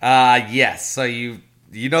 Yes. So you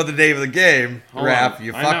know the name of the game, Hold Raph. on.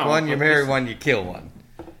 You I fuck know, one, you but marry this- one, you kill one.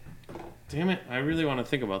 Damn it! I really want to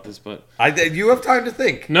think about this, but You have time to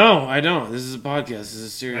think. no, I don't. This is a podcast. This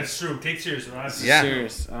is serious. That's true. Take serious, right? This is Yeah.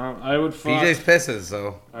 serious. I would fuck. BJ's pisses,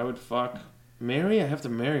 so I would fuck. Marry? I have to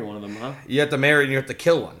marry one of them, huh? you have to marry and you have to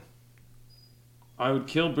kill one. I would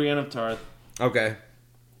kill Brienne of Tarth. Okay.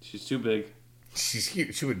 She's too big. She's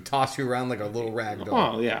cute. She would toss you around like a little rag doll.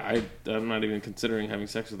 Well, yeah, I'm not even considering having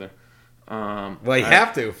sex with her. Well, you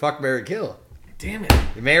have to. Fuck, marry, kill. Damn it!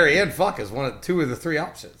 You marry and fuck is two of the three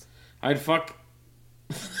options. I'd fuck.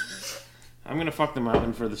 I'm gonna fuck the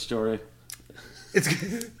Mountain for the story. It's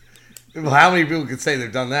well, how many people could say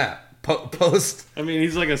they've done that? Post. I mean,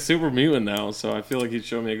 he's like a super mutant now, so I feel like he'd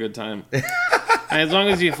show me a good time. As long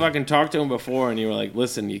as you fucking talked to him before and you were like,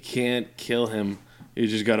 listen, you can't kill him. You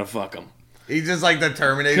just gotta fuck him. He's just like the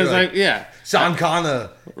Terminator. Because Like, yeah, Sean Connor.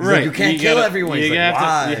 He's right. Like, you can't kill everyone. He's You, like, have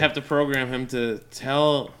why? you have to program him to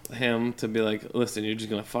tell him to be like, listen, you're just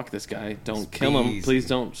gonna fuck this guy. Don't kill him. Please. Please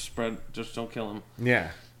don't spread. Just don't kill him. Yeah.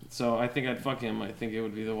 So I think I'd fuck him. I think it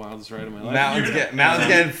would be the wildest ride of my life. Mountain's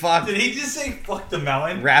getting fucked. Did he just say fuck the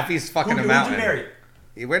mountain? Rafi's fucking a Who'd mountain. you marry?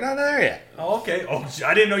 We're not there yet. Oh, okay. Oh,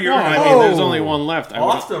 I didn't know you No, were I gonna mean, there's Oh. only one left.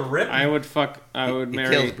 off the rip. I would fuck. I would He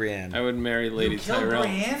marry. kills Brienne. I would marry Lady You killed Tyrell.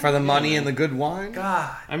 Brienne? For the money and the good wine?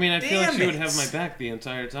 God. I mean, I feel like Damn she would it. have my back the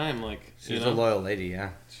entire time. Like, She's a loyal lady, yeah.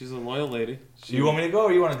 she's a loyal lady. Do you want me to go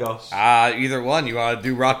or you want to go? Either one. You want to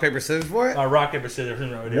do rock, paper, scissors for it? Rock, paper, scissors.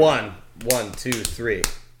 One, 2, 3.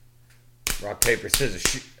 Rock, paper, scissors,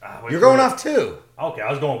 shoot. wait, You're going wait. off 2. Okay, I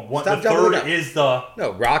was going one. Stop The doubling third up. is the.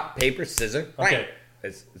 No, rock, paper, scissors. Okay. Right.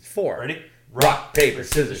 It's 4. Ready? Rock, paper,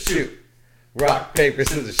 scissors, shoot. Rock, paper,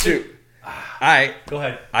 scissors, shoot. All right, Go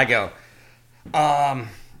ahead. I go.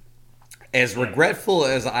 As regretful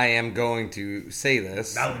as I am going to say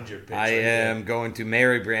this, Mountain's your bitch. I am going to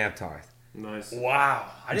marry Brienne of Tarth. Nice. Wow.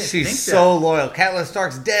 I didn't She's think so loyal. Catelyn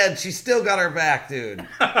Stark's dead. She still got her back, dude.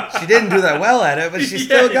 She didn't do that well at it, but she Yeah,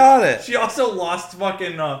 still got it. She also lost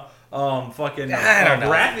fucking I don't know.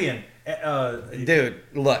 Baratheon. Dude,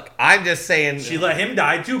 look, I'm just saying. She let him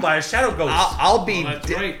die too by a shadow ghost. I'll be. Oh, that's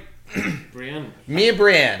right. Brienne. Me and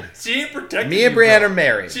Brienne. She ain't protecting Me and you, Brienne bro. are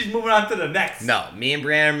married. She's moving on to the next. No, me and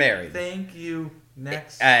Brienne are married. Thank you.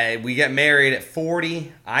 Next. We get married at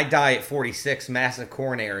 40. I die at 46. Massive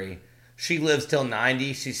coronary. She lives till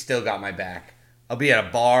 90. She's still got my back. I'll be at a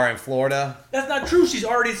bar in Florida. That's not true. She's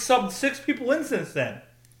already subbed 6 people in since then.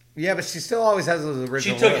 Yeah, but she still always has those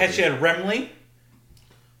original. She loyalties. had Remley.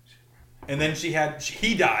 And then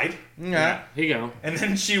he died. Yeah. Here you go. And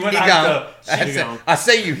then she went He on gone. to. He gone. I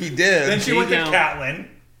say you, he did. Then she He went to gone. Catelyn.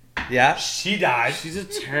 Yeah. She died. She's a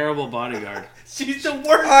terrible bodyguard. She's the worst.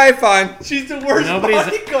 All right, fine. She's the worst Nobody's-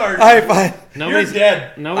 bodyguard. All right, fine. You're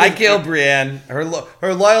dead. I killed Brienne.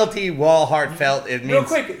 Her loyalty, while heartfelt, it means Real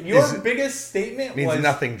quick, your biggest statement means was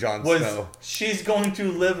nothing, Jon was Snow. she's going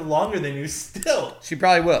to live longer than you still. She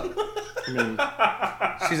probably will. I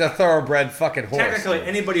mean, She's a thoroughbred fucking horse. Technically,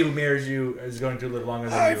 anybody who marries you is going to live longer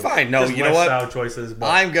than All right, you. fine. No, Just you know what? lifestyle choices. But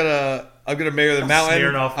I'm gonna marry the mountain.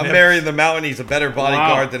 smearing off I'm nips. marrying the mountain. He's a better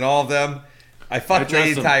bodyguard Wow. than all of them. I fucked trust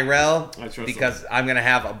Lady him. Tyrell I trust because I'm gonna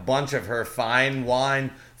have a bunch of her fine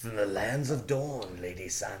wine from the lands of Dawn, Lady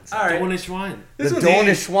Sansa. all right, Dornish wine. The this one's Dornish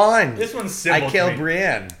easy. wine. This one's simple. I to killed me.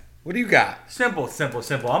 Brienne. What do you got? Simple.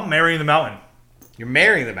 I'm marrying the mountain. You're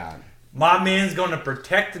marrying the mountain. My man's going to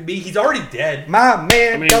protect me. He's already dead. My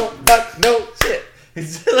man mean- don't fuck no shit.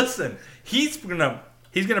 Listen, he's gonna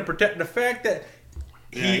protect the fact that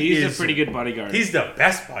Yeah, he's a pretty good bodyguard. He's the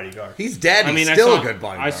best bodyguard. He's dead. I mean, He's still I saw, a good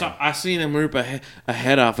bodyguard. I seen him rip a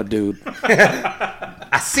head off a dude.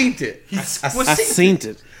 I seen it. He I squished seen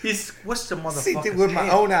it. He squished the Seen it motherfucker with my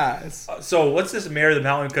own eyes. So let's just marry the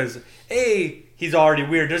mountain because he's already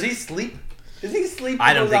weird. Does he sleep? Does he sleep? I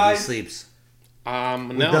with don't those think eyes? he sleeps. No,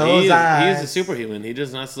 those he is eyes. a superhuman. He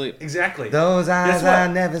does not sleep. Exactly. Those eyes Guess what? I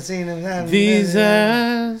never seen them. These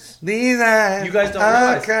eyes. These eyes. You guys don't are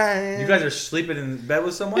realize. crying. You guys are sleeping in bed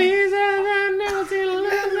with someone. These eyes I never seen.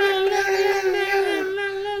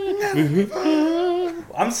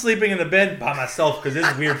 I'm sleeping in the bed by myself because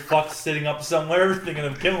this weird fuck's sitting up somewhere thinking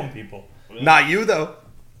of killing people. Not you though,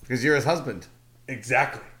 because you're his husband.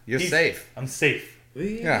 Exactly. You're safe. I'm safe.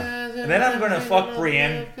 Yeah. And then I'm gonna fuck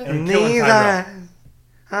Brienne and I'm killing These Tyrell. eyes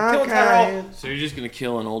are Killing Tyrell. crying. So you're just gonna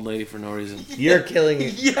kill an old lady for no reason? You're killing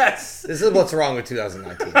it. Yes. This is what's wrong with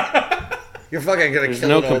 2019. You're fucking gonna There's kill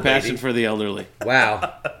no an old compassion lady. for the elderly.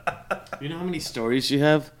 Wow. You know how many stories you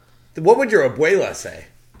have? What would your abuela say?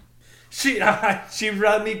 She'd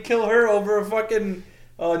rather me kill her over a fucking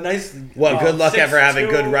nice. Well, good luck ever having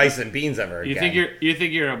 6'2". good rice and beans ever You again.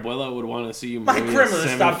 think your abuela would want to see you My marry a grandmother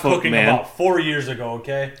stopped 7-foot cooking man? about 4 years ago.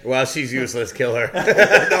 Okay. Well, she's useless. Kill her.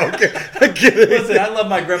 No, I'm kidding. Listen, I love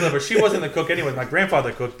my grandmother, but she wasn't the cook anyway. My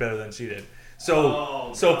grandfather cooked better than she did.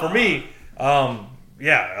 So for me,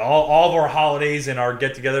 yeah, all of our holidays and our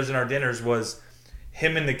get-togethers and our dinners was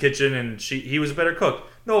him in the kitchen, and he was a better cook.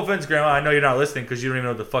 No offense, Grandma. I know you're not listening because you don't even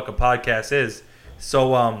know what the fuck a podcast is.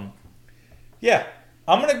 So yeah,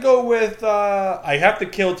 I'm gonna go with I have to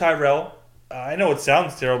kill Tyrell. I know it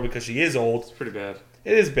sounds terrible because she is old. It's pretty bad.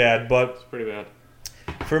 It is bad, but It's pretty bad.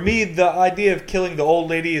 for me, the idea of killing the old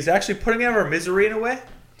lady is actually putting out her misery in a way.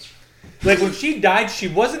 Like when she died, she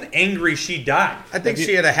wasn't angry she died. I think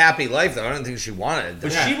she had a happy life, though. I don't think she wanted it.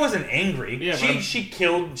 But she wasn't angry. Yeah, but she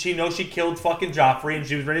killed fucking Joffrey and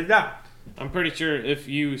she was ready to die. I'm pretty sure if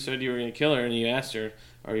you said you were gonna kill her and you asked her,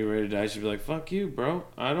 "Are you ready to die?" she'd be like, "Fuck you, bro.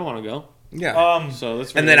 I don't want to go." Yeah. So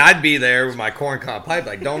that's. And then I'd be there with my corncob pipe,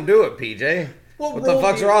 like, "Don't do it, PJ. What What the role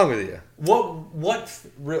fuck's do you- wrong with you?"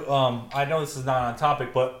 I know this is not on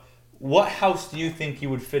topic, but what house do you think you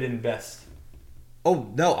would fit in best? Oh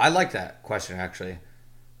no, I like that question actually.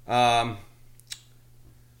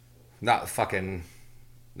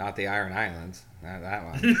 Not the Iron Islands. Not that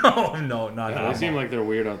one. No, not They that. seem like they're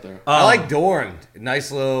weird out there. I like Dorne.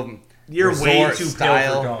 Nice little You're way resort too style.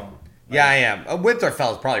 pale for Dorne. Yeah, I am.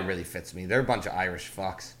 Winterfell probably really fits me. They're a bunch of Irish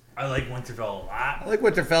fucks. I like Winterfell a lot. I like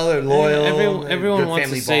Winterfell. They're loyal. Everyone good wants to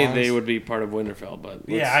family say bonds. they would be part of Winterfell, but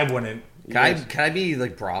Yeah, I wouldn't. Can I be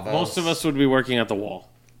like Bravo? most of us would be working at the wall.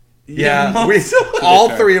 Yeah, most of us. all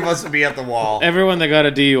three of us would be at the wall. Everyone that got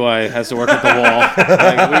a DUI has to work at the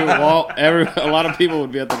wall. A lot of people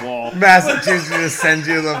would be at the wall. Massachusetts just sends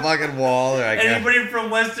you to the fucking wall. They're like, Anybody from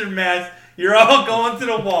Western Mass, you're all going to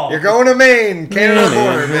the wall. you're going to Maine, Canada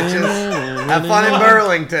border, bitches. Have fun in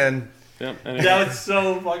Burlington. Yep. Anyway. That was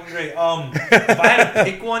so fucking great. If I had to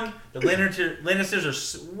pick one, the Lannisters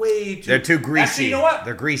are way too. They're too greasy. Actually, you know what?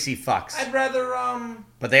 They're greasy fucks. I'd rather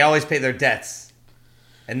But they always pay their debts.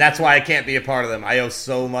 And that's why I can't be a part of them. I owe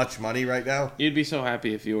so much money right now. You'd be so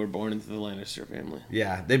happy if you were born into the Lannister family.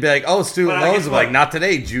 Yeah. They'd be like, oh, student But I loans. guess I'm like, what? not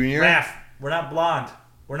today, Junior. Raph, we're not blonde.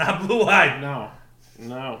 We're not blue-eyed. No.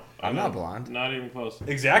 I'm not blonde. Not even close.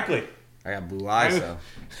 Exactly. I got blue eyes, though.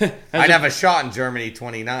 As I'd a- have a shot in Germany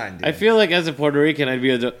 29, dude. I feel like as a Puerto Rican, I'd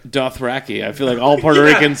be a Dothraki. I feel like all Puerto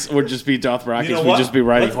Yeah. Ricans would just be Dothrakis. You know We'd what? just be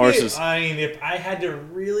riding Let's horses. I mean, if I had to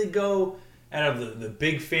really go out of the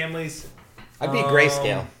big families, I'd be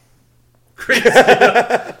grayscale.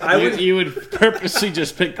 I would. You would purposely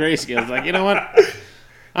just pick grayscale. It's like, you know what?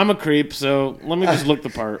 I'm a creep, so let me just look the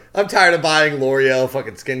part. I'm tired of buying L'Oreal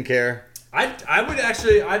fucking skincare. I would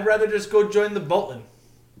actually. I'd rather just go join the Bolton.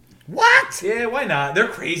 What? Yeah, why not? They're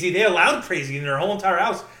crazy. They allowed crazy in their whole entire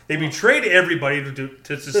house. They betrayed everybody to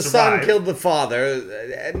The survive. son killed the father.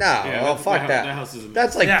 No, Yeah, fuck that. that house is a-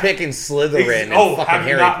 That's like Yeah. picking Slytherin and Oh, fucking have you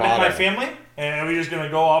Harry not met Potter. my family? And are we just gonna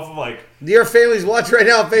go off of like? Your family's watching right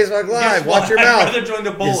now on Facebook Live. Guess Watch what? your I'd mouth. rather join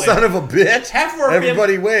the You bowling. son of a bitch. Half of our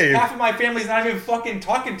Everybody wave. Half of my family's not even fucking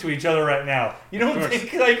talking to each other right now. You don't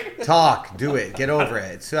think like? Talk. Do it. Get over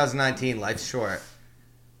it. It's 2019. Life's short.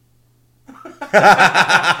 All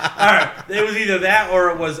right, it was either that or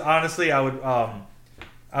it was honestly I would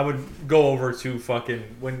go over to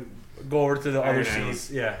the other Iron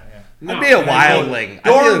seas. Yeah. No, I'd be a and wildling. I'd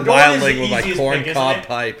Dorn- be a Dorn is the wildling with my easiest corn pick, isn't cob it?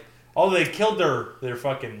 pipe. Oh, they killed their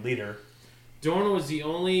fucking leader. Dorne was the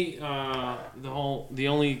only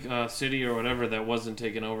city or whatever that wasn't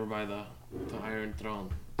taken over by the Iron Throne.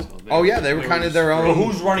 So Oh yeah, they were kind of their Well, own.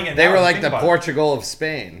 who's running it? They now? were like Think the about it. Portugal of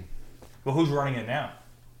Spain. Well, who's running it now?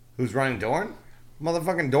 Who's running Dorne?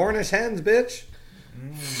 Motherfucking Dornish hens, bitch.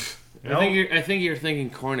 I think you're thinking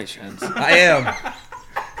Cornish hens, I am.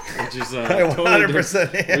 which is I totally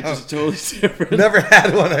 100% different, am. which is totally different. Never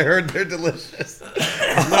had one. I heard they're delicious.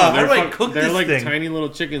 How do I cook They're this like thing? tiny little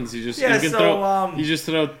chickens. You just Yeah, you can so, you just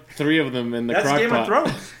throw 3 of them in the That's crock Game pot. of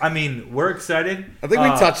Thrones. I mean, we're excited. I think we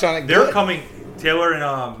touched on it They're good. coming. Taylor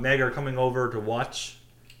and Meg are coming over to watch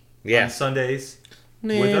on Yes. Sundays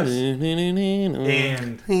with us.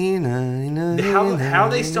 And how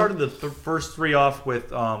they started the first 3 off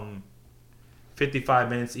with 55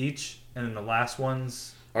 minutes each, and then the last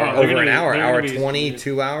ones. Or Oh, they're over gonna an be- hour, they're hour gonna be- 20,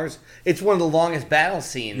 2 hours. It's one of the longest battle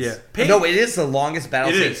scenes. Yeah. No, it is the longest battle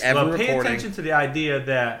It scene is. ever But pay recorded. attention to the idea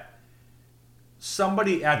that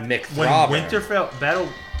somebody at Mick when Throbber. Winterfell battle,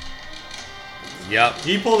 Yep.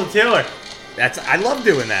 he pulled a Taylor. I love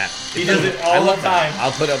doing that. He does it I all the love that. time.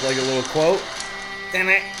 I'll put up like a little quote. Damn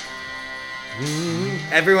it.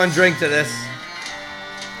 Everyone drink to this.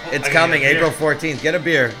 It's I coming, need a beer. April 14th. Get a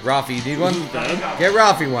beer. Rafi, you need one? Get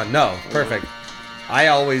Rafi one. No, perfect. I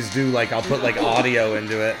always do, like, I'll put, like, audio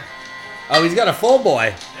into it. Oh, he's got a full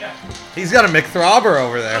boy. Yeah. He's got a McThrobber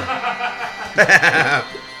over there.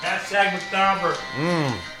 Hashtag McThrobber.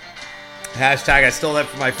 Hashtag, I stole that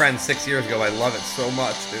from my friend 6 years ago. I love it so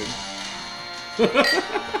much, dude.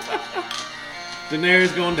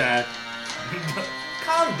 Daenerys gonna die.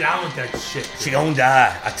 Calm down with that shit. She gonna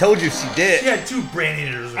die. I told you she She did. had 2 brain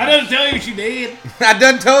eaters. I didn't tell you she did. I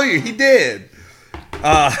done told you, he did.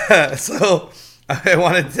 So, I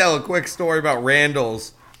want to tell a quick story about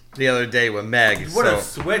Randall's the other day with Meg. What So- a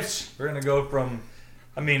switch. We're going to go from,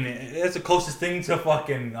 I mean, that's the closest thing to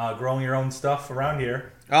fucking growing your own stuff around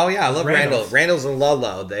here. Oh yeah, I love Randall's. Randall's and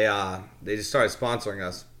Ludlow. They just started sponsoring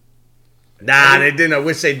us. Nah, they didn't. I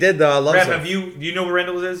wish they did though. I love Raph, some. do you know what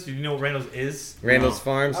Randall's is? Do you know what Randall's is? Randall's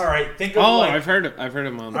Farms. All right, think of Oh, like, I've heard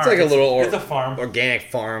him on. It's like a little it's a farm. organic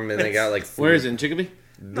farm, and they got like food. Where is it? In Chicopee?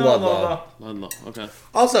 Ludlow. Ludlow. Okay.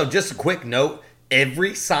 Also, just a quick note: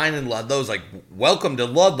 every sign in Ludlow is like "Welcome to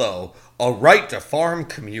Ludlow, a right to farm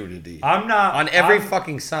community." I'm not on every I'm-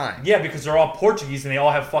 fucking sign. Yeah, because they're all Portuguese and they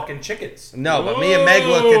all have fucking chickens. No, but me and Meg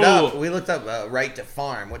looked it up. Whoa. We looked up right to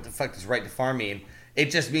farm. What the fuck does right to farm mean? It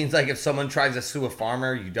just means like if someone tries to sue a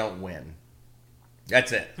farmer, you don't win.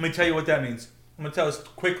 That's it. Let me tell you what that means. I'm gonna tell this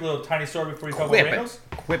quick little tiny story before we talk Quip about it. Randall's.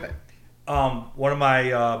 Quip it. One of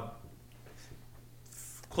my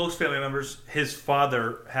close family members, his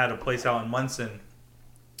father had a place out in Munson,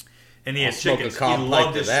 and he had I'll smoke a chickens. He cob pipe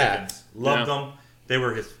loved to his that. chickens. Loved Yeah. them. They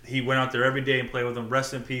were his. He went out there every day and played with them.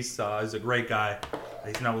 Rest in peace. He's a great guy.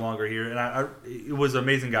 He's no longer here, and it was an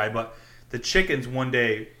amazing guy. But the chickens, one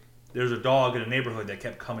day, there's a dog in the neighborhood that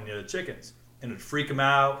kept coming near the chickens, and it'd freak him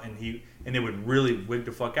out, and they would really wig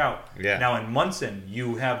the fuck out. Yeah. Now in Munson,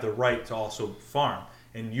 you have the right to also farm,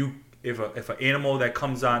 and if an animal that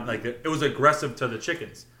comes on, like it was aggressive to the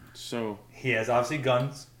chickens. So He has obviously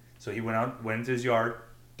guns, so he went into his yard.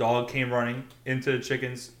 Dog came running into the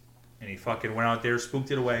chickens, and he fucking went out there, spooked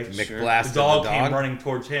it away. McBlasted The dog the came dog. running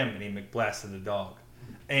towards him, and he McBlasted the dog.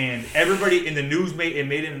 And everybody in the news made it in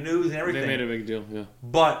the news and everything. they made a big deal. Yeah.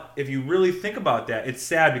 But if you really think about that, it's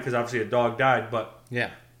sad because obviously a dog died. But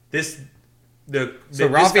Yeah. this So this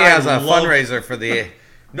Rafi guy has a loved- fundraiser for the.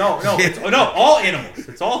 No, all animals.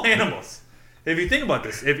 It's all animals. If you think about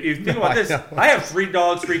this, I have 3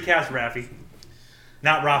 dogs, 3 cats, Rafi.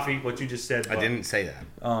 Not Rafi, what you just said. I but, didn't say that.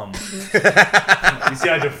 You see,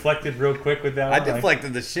 I deflected real quick with that. I one?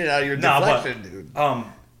 deflected the shit out of your No, but- deflection, dude.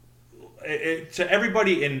 To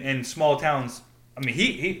everybody in small towns. I mean,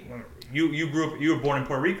 you grew up. You were born in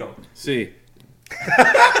Puerto Rico. See.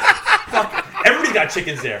 Everybody got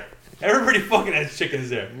chickens there. Everybody fucking has chickens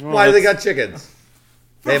there. Why do they got chickens?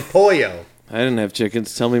 They have pollo. I didn't have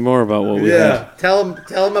chickens. Tell me more about what we had. Tell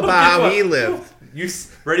him about how he lived.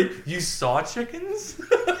 Ready? You saw chickens?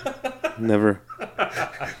 Never.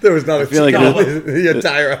 There was not a feel like chicken on the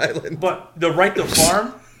entire island. But the right to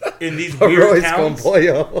farm in these weird Arroz con towns,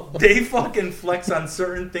 pollo. they fucking flex on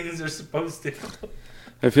certain things they're supposed to.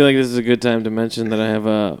 I feel like this is a good time to mention that I have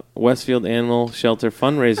a Westfield Animal Shelter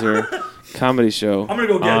fundraiser comedy show I'm gonna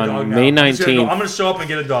go get a dog on now. May I'm 19th. gonna show up and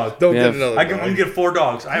get a dog. Don't Yeah. get another I'm dog. gonna get 4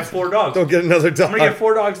 dogs. I have 4 dogs. Don't get another dog. I'm gonna get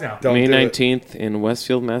 4 dogs now. Don't May do it. 19th in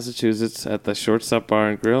Westfield, Massachusetts at the Shortstop Bar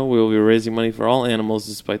and Grill. We will be raising money for all animals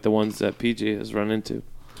despite the ones that PJ has run into.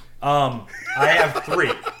 I have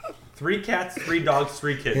 3. 3 cats, 3 dogs,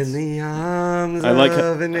 3 kids. In the arms I like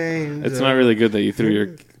of an angel. It's not really good that you threw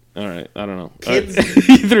your... All right, I don't know. Kids.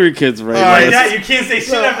 You threw your kids right All now. right, Yeah, you can't say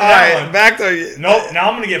shit All after that right, one. back to Nope, now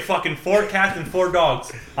I'm gonna get fucking 4 cats and 4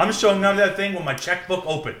 dogs. I'm showing them that thing with my checkbook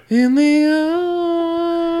open. In the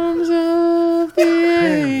arms of the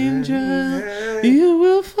angel, you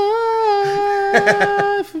will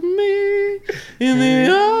find for me. In the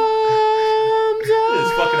arms This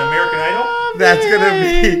is of fucking American Idol. That's the gonna be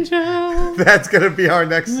angel, that's gonna be our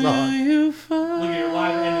next will song. you find Look at your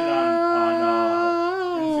live ended on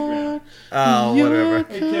Instagram. Oh, whatever.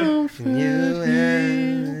 Hey Tim, You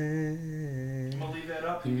and I'm gonna leave that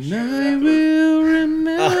up. and I will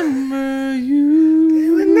remember you.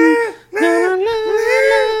 La, la,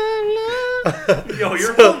 la, la. Yo,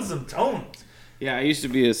 you're holding some tones. Yeah, I used to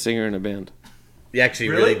be a singer in a band. You actually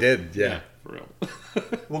Really? really did, yeah. For real.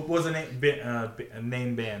 What was the name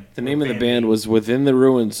band? The name of the band was Within the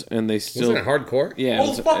Ruins, and they Wasn't still... it hardcore? Yeah,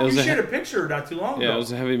 Oh fuck! it was You a, shared a picture not too long yeah, ago. it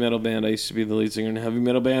was a heavy metal band. I used to be the lead singer in a heavy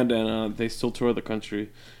metal band, and they still tour the country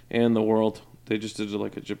and the world. They just did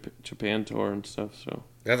like a Japan tour and stuff. So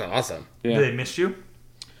That's awesome. yeah, Did they miss you?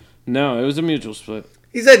 no, it was a mutual split.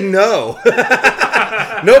 He said no.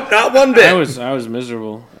 Nope, not one bit. I was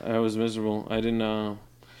miserable. I was miserable. I didn't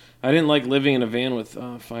like living in a van with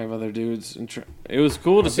 5 other dudes. And it was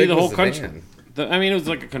cool to see big the was whole the country. van? I mean, it was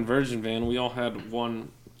like a conversion van. We all had one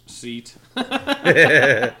seat,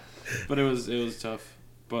 but it was tough.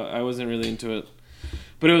 But I wasn't really into it.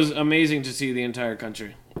 But it was amazing to see the entire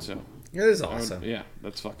country. So It is awesome. yeah,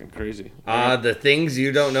 that's fucking crazy. The things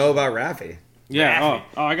you don't know about Rafi. Yeah.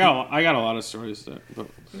 Oh, I got a lot of stories. But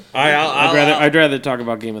All right, I'd rather talk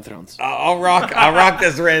about Game of Thrones. I'll rock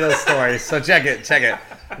this Randall's story. So check it.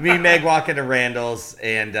 Me and Meg walk into Randall's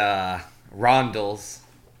and Rondell's.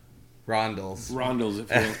 Rondels, if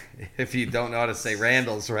you will. If you don't know how to say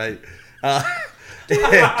Randall's, right?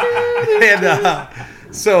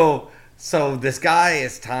 So this guy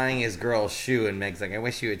is tying his girl's shoe, and Meg's like, "I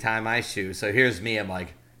wish you would tie my shoe." So here's me. I'm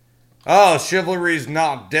like, "Oh, chivalry's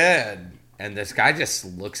not dead." And this guy just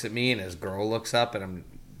looks at me, and his girl looks up, and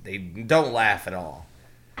they don't laugh at all.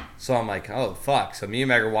 So I'm like, "Oh fuck!" So me and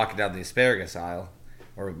Meg are walking down the asparagus aisle,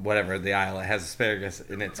 or whatever the aisle that has asparagus,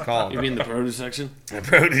 and it's called You mean the produce section? the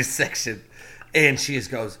produce section, and she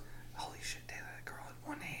just goes, "Holy shit, Taylor, that girl had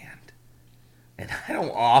one hand." And I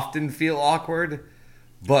don't often feel awkward,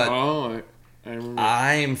 but Oh, I remember.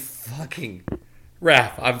 I'm fucking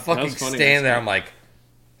Raph. I'm fucking was funny, standing there. that's I'm like,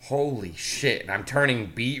 holy shit. And I'm turning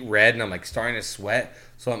beet red and I'm like starting to sweat.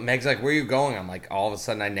 So Meg's like, where are you going? I'm like, all of a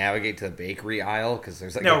sudden I navigate to the bakery aisle because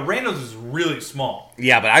there's like, Now Randall's is really small.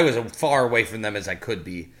 yeah, but I was as far away from them as I could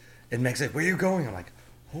be. And Meg's like, where are you going? I'm like,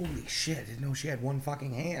 holy shit. I didn't know she had one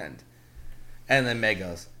fucking hand. And then Meg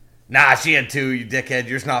goes, nah, she had 2, you dickhead.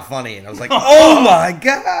 You're just not funny. And I was like, oh my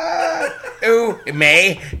God. Oh,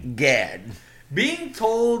 Meg. Being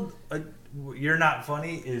told you're not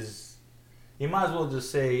funny is, you might as well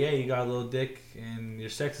just say, yeah, you got a little dick and your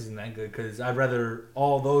sex isn't that good, because I'd rather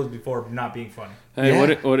all those before not being funny. Hey,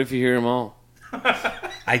 Yeah. what if you hear them all?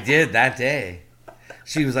 I did that day.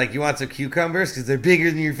 She was like, you want some cucumbers? Because they're bigger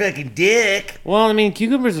than your fucking dick. Well, I mean,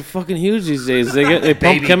 cucumbers are fucking huge these days. They pump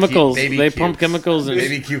Baby chemicals. baby They pump cukes. chemicals and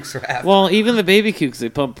Baby cukes rap. well, even the baby cukes, they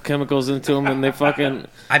pump chemicals into them and they fucking.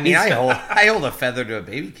 I mean, I hold a feather to a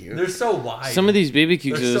baby cuke. They're so wide. Some of these baby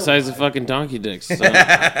cukes They're are the so size of wide. fucking donkey dicks. So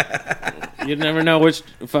you'd never know which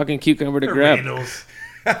fucking cucumber to They're grab. Randall's.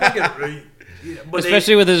 Fucking- but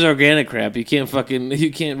Especially with this organic crap, you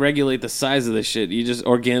can't regulate the size of this shit. You just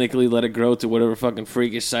organically let it grow to whatever fucking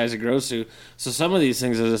freakish size it grows to. So some of these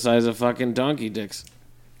things are the size of fucking donkey dicks.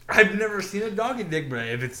 I've never seen a donkey dick, but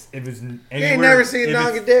if it's anywhere, never seen a if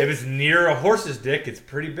donkey it's- dick? If it's near a horse's dick, it's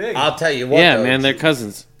pretty big. I'll tell you what. Yeah, though, man, they're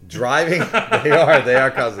cousins. driving. They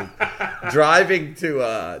are cousins. Driving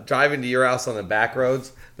to your house on the back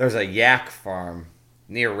roads. There's a yak farm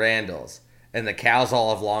near Randall's, And the cows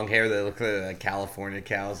all have long hair. They look like California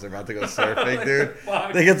cows. They're about to go surfing,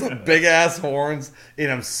 dude. They get some big ass horns.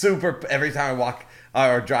 And I'm super. Every time I walk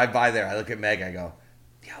or drive by there, I look at Meg. I go,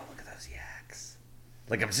 "Yo, look at those yaks!"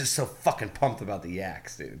 Like I'm just so fucking pumped about the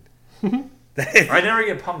yaks, dude. I never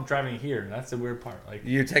get pumped driving here. That's the weird part. Like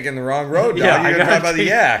You're taking the wrong road, dog. Yeah, You're gonna drive by the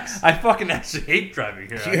yaks. I fucking actually hate driving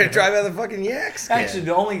here. You're gonna drive by the fucking yaks. kid. Actually,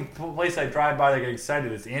 the only place I drive by that I get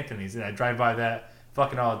excited is Anthony's, and I drive by that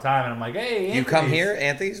fucking all the time. And I'm like, hey, Anthony's. You come here,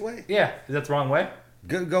 Anthony's way. Yeah, is that the wrong way?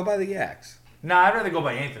 Go by the yaks. Nah, I'd rather go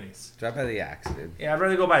by Anthony's. Drive by the yaks, dude. Yeah, I'd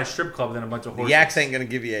rather go by a strip club than a bunch of The horses. yaks ain't gonna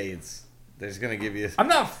give you AIDS. They're just gonna give you. I'm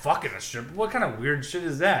not fucking a strip. What kind of weird shit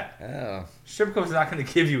is that? Oh. Strip club's not going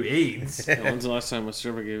to give you AIDS. When's the last time a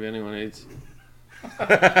stripper gave anyone AIDS?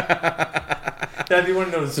 That'd be one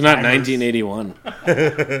of those. It's not timers. 1981.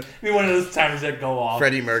 Be one of those timers that go off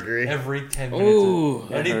Freddie Mercury. every 10 minutes. Ooh,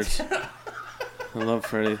 that every hurts. I love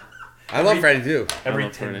Freddie. I love Freddie too. every I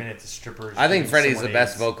love 10 Freddie. minutes, a stripper. is I think giving Freddie's the someone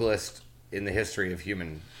best AIDS. vocalist in the history of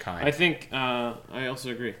humankind. I think I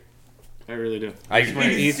also agree. I really do.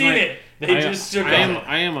 You've seen it. They just shook off.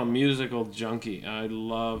 I am a musical junkie. I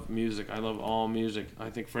love music. I love all music. I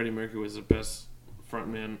think Freddie Mercury was the best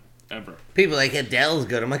frontman ever. People are like Adele's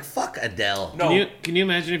good. I'm like, fuck Adele. No, Can you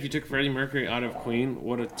imagine if you took Freddie Mercury out of Queen?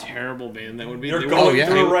 What a terrible band that would be. they're They going yeah.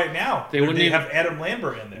 through it right now. They wouldn't They even- have Adam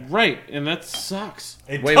Lambert in there. Right, and that sucks.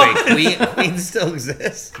 It Wait, does. Queen still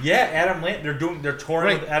exists? Yeah, Adam Lambert. They're touring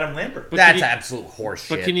Right. with Adam Lambert. But That's can you- absolute horseshit.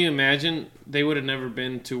 But can you imagine? They would have never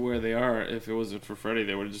been to where they are if it wasn't for Freddie.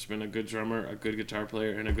 They would have just been a good drummer, a good guitar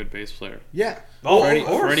player, and a good bass player. Yeah. Oh, Freddie- of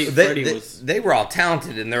course. Freddie- They, was- they were all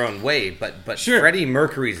talented in their own way, but Sure. Freddie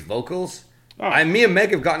Mercury's vocals. Oh. Me and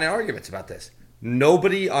Meg have gotten in arguments about this.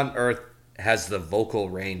 Nobody on earth has the vocal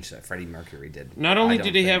range that Freddie Mercury did. Not I only don't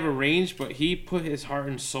did he think. have a range, but he put his heart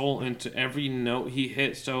and soul into every note he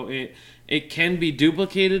hit. So it can be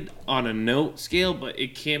duplicated on a note scale, but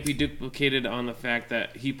it can't be duplicated on the fact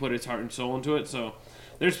that he put his heart and soul into it. So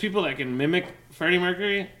there's people that can mimic Freddie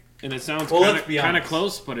Mercury, and it sounds Well, let's be kind of honest.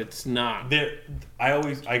 close, but it's not.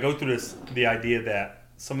 I go through the idea that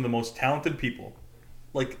some of the most talented people,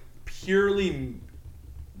 like purely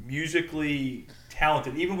musically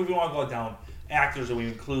talented, even if we want to go down actors, and we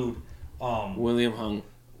include William Hung.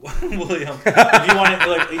 William. If you want to,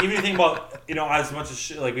 like, even if you think about, as much as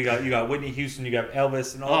shit, like you got Whitney Houston, you got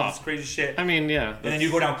Elvis, and all this crazy shit. I mean, yeah. And then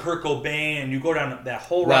you go down Kurt Cobain, and you go down that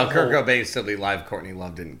whole Well, rabbit Kurt hole. Cobain still be live. Courtney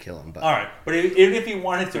Love didn't kill him, but All right, but even if he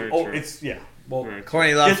wanted to, Very true. it's well. Very true.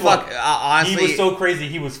 Courtney Love. Guess what? Fuck. Honestly, He was so crazy.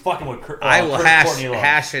 He was fucking with Kurt. I will Kurt Courtney Love.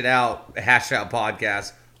 hash it out. Hash out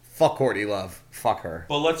podcast. Fuck Courtney Love. Fuck her.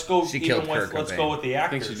 But let's go. She Even killed with, Kurt let's Cobain. go with the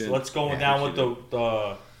think she actors. did. Let's go Yeah, down I with think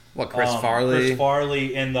the What? Chris Farley. Chris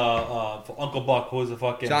Farley and the Uncle Buck, who was the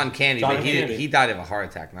fucking John Candy. John but Candy. he died of a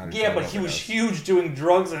heart attack. Not a Yeah, drug but he was overdose. huge doing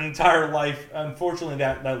drugs an entire life. Unfortunately,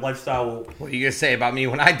 that lifestyle will. What are you gonna say about me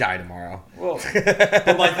when I die tomorrow? Well,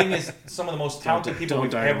 but my thing is, some of the most talented people don't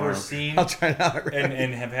we've die ever tomorrow. seen I'll try not.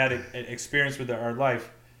 and have had an experience with our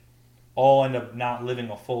life, all end up not living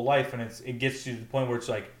a full life, and it gets to the point where it's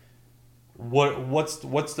like, what's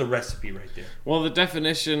the recipe right there? Well, the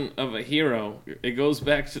definition of a hero, it goes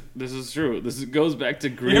back to, this is true, goes back to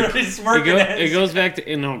Greek. You're already smirking at It us. goes back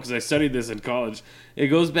to, no, because I studied this in college. It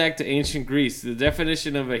goes back to ancient Greece. The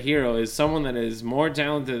definition of a hero is someone that is more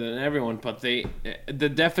talented than everyone, but the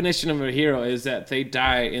definition of a hero is that they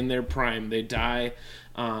die in their prime. They die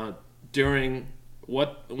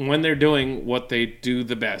when they're doing what they do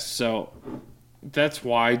the best. So that's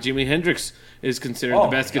why Jimi Hendrix is considered Oh the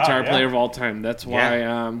best my God, guitar yeah. player of all time. That's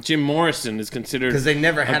why Jim Morrison is considered Because they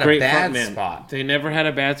never had a great bad frontman. spot. They never had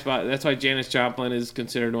a bad spot. That's why Janis Joplin is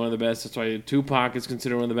considered one of the best. That's why Tupac is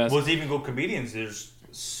considered one of the best. Let's even go comedians. There's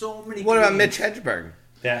so many. What about Mitch comedians Hedberg?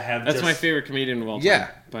 that have That's just, my favorite comedian of all time. Yeah.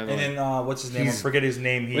 By the And way. then what's his name? I He's- forget his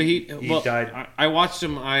name. But He died. I watched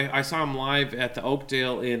him. I saw him live at the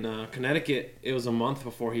Oakdale in Connecticut. It was a month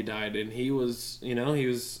before he died, and he was.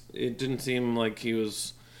 It didn't seem like he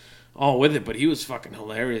was all with it, but he was fucking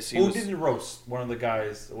hilarious. Who did the roast? One of the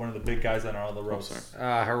big guys on all the roasts.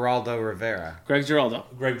 Geraldo Rivera. Greg Giraldo.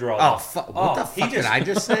 Greg Giraldo. Oh, what the fuck did I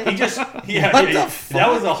just say? He just yeah. What yeah, the fuck? That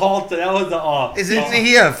was a halt. That was a. Isn't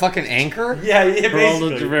he a fucking anchor? Yeah, Geraldo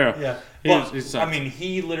basically. Rivera. Yeah, He but sucked. I mean,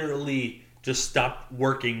 he literally just stopped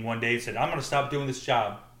working one day. And said, "I'm going to stop doing this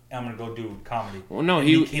job. And I'm going to go do comedy." Well, no, And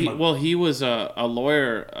he came up- was a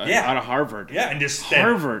lawyer Yeah. out of Harvard. yeah, and just said,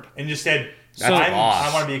 Harvard. and just said, That's I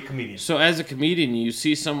boss. want to be a comedian." So as a comedian, you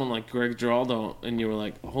see someone like Greg Giraldo, and you were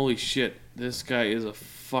like, "Holy shit, this guy is a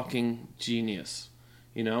fucking genius,"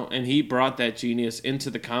 And he brought that genius into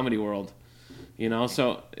the comedy world,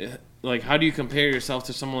 So like, how do you compare yourself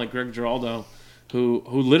to someone like Greg Giraldo, who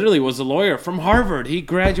literally was a lawyer from Harvard? He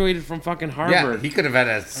graduated from fucking Harvard. Yeah, he could have had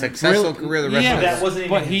a successful career the rest of his that life. wasn't even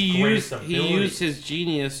but his greatest ability. he used his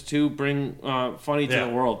genius to bring funny to Yeah. the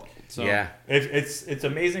world. So Yeah. It's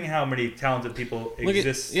amazing how many talented people look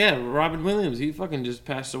exist. Robin Williams. He fucking just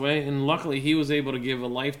passed away, and luckily he was able to give a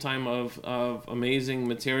lifetime of amazing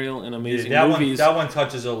material and amazing movies. That one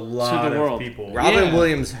touches a lot the of world. people. Robin Yeah.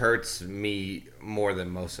 Williams hurts me more than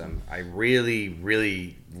most of them. I really,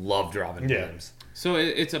 really loved Robin Yeah. Williams. So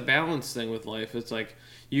it's a balance thing with life. It's like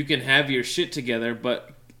you can have your shit together,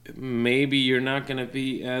 but maybe you're not going to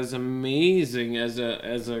be as amazing as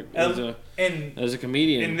a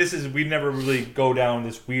comedian. And this is we never really go down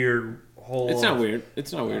this weird whole. It's not weird.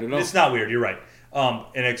 It's not weird at all. It's not weird. You're right.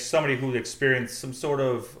 And it's somebody who experienced some sort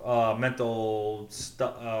of mental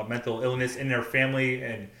illness in their family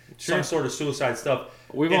and Sure. some sort of suicide stuff.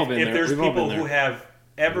 We've all been if there. there's We've all people been who there. have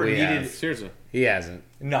ever We needed have. Seriously. He hasn't.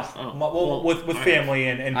 no, Oh, well, well, with I family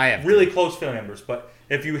and I have really close family members. But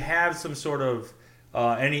if you have some sort of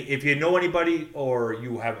if you know anybody or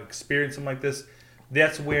you have experienced something like this,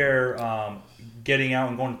 that's where getting out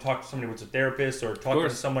and going to talk to somebody who's a therapist or talking to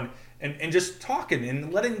course. someone and just talking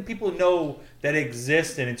and letting people know that it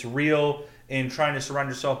exists and it's real and trying to surround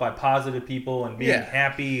yourself by positive people and being Yeah.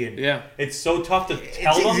 happy and Yeah. it's so tough to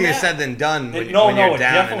tell It's them easier that. said than done when, No, when no, you're it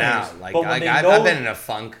down and definitely out. is. Like, But when they I've know- been in a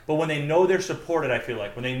funk. But when they know they're supported, I feel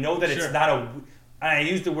like when they know that Sure. it's not a, I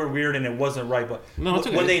used the word weird and it wasn't right, but No, it's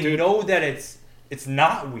okay, when they dude. know that it's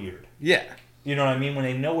not weird, Yeah. you know what I mean? When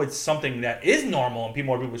they know it's something that is normal and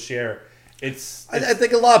more people share, it's I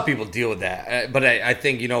think a lot of people deal with that. But I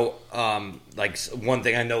think, like one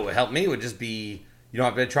thing I know would help me would just be,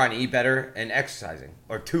 I've been trying to eat better and exercising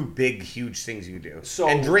are two big, huge things you do. So-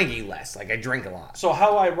 and drinking less. Like, I drink a lot. so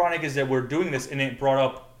how ironic is that we're doing this and it brought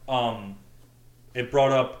up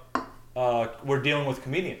we're dealing with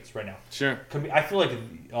comedians right now. Sure. I feel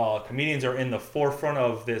like comedians are in the forefront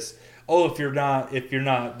of this. Oh, if you're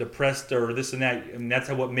not depressed or this and that, and that's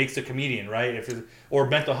what makes a comedian, right? Or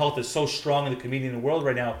mental health is so strong in the comedian world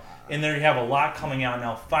right now, and then you have a lot coming out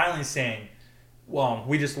now, finally saying, "Well,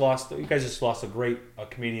 you guys just lost a great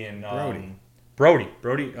comedian, Brody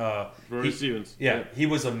Stevens. Yeah, he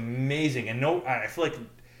was amazing, and I feel like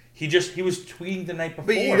he was tweeting the night before.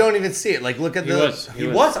 But you don't even see it. Like, look at He the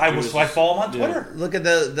was. I follow him on Yeah. Twitter. look at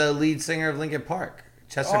the lead singer of Linkin Park,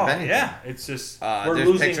 Chester Oh Bennington. yeah, it's just we're There's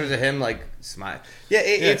losing. pictures of him like smile. Yeah,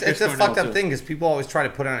 it's Chris a Cornell, fucked up too. thing because people always try to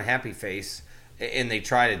put on a happy face and they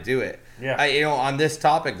try to do it. Yeah. On this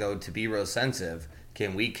topic though, to be real sensitive,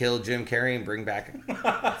 can we kill Jim Carrey and bring back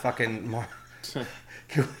fucking?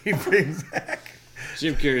 Can we bring back?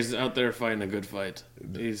 Jim Carrey's out there fighting a good fight.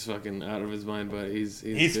 He's fucking out of his mind, but he's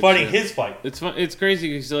He's good fighting shit. his fight. It's fun. It's crazy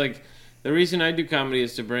because like the reason I do comedy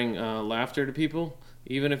is to bring laughter to people,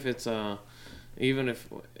 even if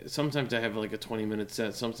sometimes I have like a 20-minute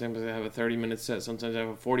set, sometimes I have a 30-minute set, sometimes I have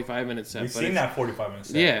a 45-minute set. We've but seen it's- that 45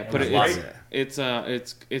 minutes. Yeah, but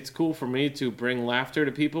It's it's cool for me to bring laughter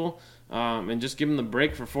to people and just give them the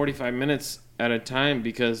break for 45 minutes at a time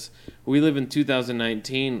because we live in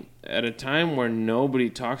 2019 at a time where nobody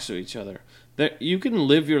talks to each other. That you can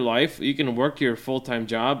live your life, you can work your full-time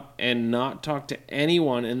job and not talk to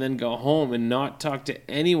anyone and then go home and not talk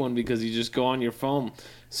to anyone because you just go on your phone.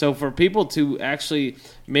 So for people to actually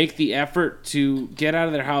make the effort to get out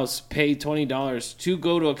of their house, pay $20 to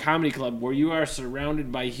go to a comedy club where you are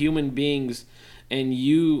surrounded by human beings and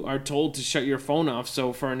you are told to shut your phone off.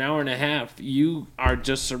 So for an hour and a half, you are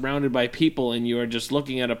just surrounded by people and you are just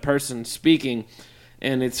looking at a person speaking.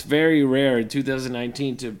 And it's very rare in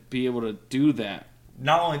 2019 to be able to do that.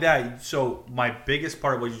 Not only that, so my biggest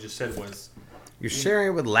part of what you just said was You're sharing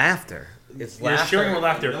it with laughter. It's you're laughter. sharing with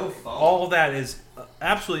laughter. No phone. All of that is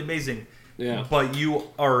absolutely amazing. Yeah. But you're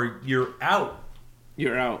out.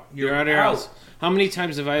 You're out. You're You're out of your out. house. How many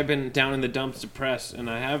times have I been down in the dumps depressed? And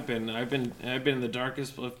I have been. I've been in the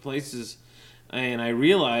darkest of places, and I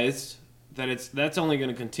realized that that's only going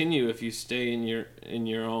to continue if you stay in your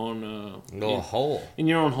own Little hole. in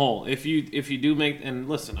your own hole. If you do make, and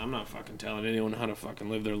listen, I'm not fucking telling anyone how to fucking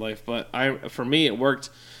live their life, but for me it worked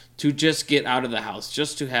to just get out of the house,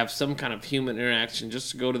 just to have some kind of human interaction,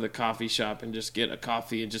 just to go to the coffee shop and just get a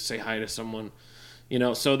coffee and just say hi to someone.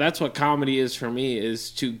 So that's what comedy is for me,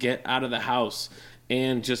 is to get out of the house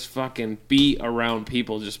and just fucking be around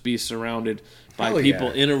people, just be surrounded by Hell people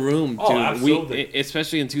yeah. in a room. Oh, dude. absolutely.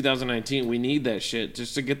 Especially in 2019, we need that shit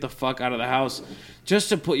just to get the fuck out of the house, just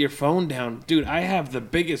to put your phone down. Dude, I have the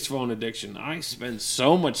biggest phone addiction. I spend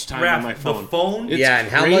so much time on my Raph, phone. the phone. It's yeah, and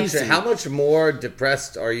crazy. how much more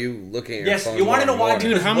depressed are you looking at your Yes, phone? you want to know why? dude?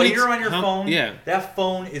 Because how when many- you're on your how- phone, yeah. that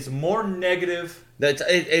phone is more negative. That's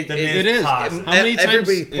it. It is. Positive. How many times-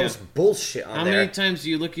 Everybody yeah. posts bullshit on How there. many times do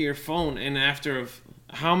you look at your phone and after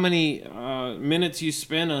how many minutes you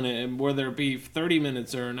spend on it, and whether it be 30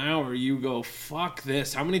 minutes or an hour, you go, fuck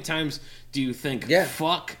this. How many times do you think, Yeah.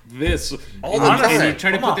 fuck this? All the And time. you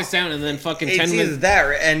try to Come put on. this down and then fucking It's 10 either minutes. that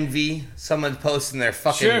or envy. Someone's posting their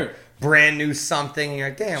fucking Sure. brand new something, and you're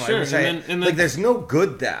like, damn, Sure, I wish and I... then- and like, then- there's no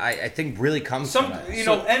good that I think really comes Some, from that. you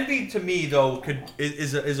know, envy to me though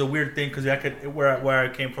is a weird thing because where I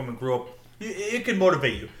came from and grew up, it could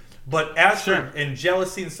motivate you. But as Sure. for and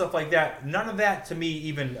jealousy and stuff like that, none of that to me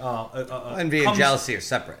even Envy and comes- jealousy are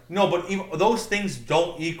separate. No, but even, those things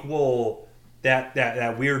don't equal that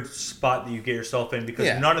weird spot that you get yourself in because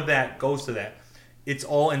Yeah. none of that goes to that. It's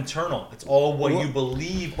all internal. It's all what Well, you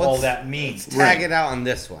believe all let's- that means. Tag it out on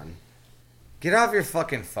this one. Get off your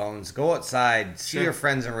fucking phones. Go outside. See Sure. your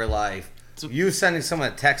friends in real life. So- You sending someone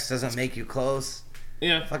a text doesn't make you close.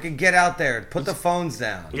 Yeah. Fucking get out there. Put the phones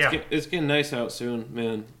down. Yeah. It's getting nice out soon,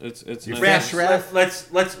 man. It's You nice. fresh, Raph?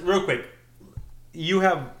 Let's real quick. You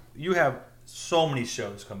have so many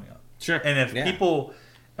shows coming up. Sure. And if Yeah. people,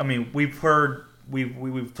 I mean, we've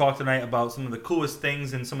talked tonight about some of the coolest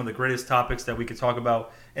things and some of the greatest topics that we could talk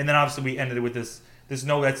about, and then obviously we ended it with this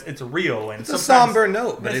note that's it's real and It's a sometimes- somber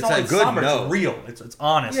note, but it's not a like good somber, note. It's real. It's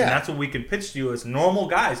honest, Yeah. and that's what we can pitch to you as normal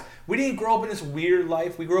guys. We didn't grow up in this weird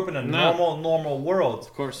life. We grew up in a No. normal world.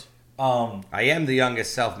 Of course. I am the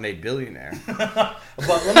youngest self-made billionaire. But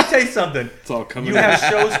let me tell you something. It's all coming You in. have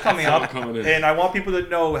shows coming It's all up, coming in. and I want people to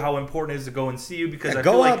know how important it is to go and see you because I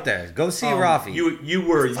Go feel like out there. Go see Rafi.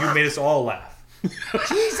 You made us all laugh.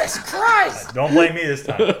 Jesus Christ! Don't blame me this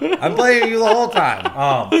time. I'm blaming you the whole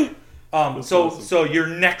time. So your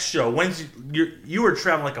next show, you were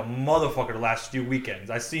traveling like a motherfucker the last few weekends.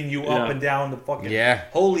 I seen you up Yeah. and down the fucking Yeah.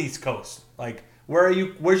 whole East Coast. Like, where are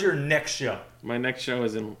you? Where's your next show? My next show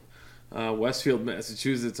is in Westfield,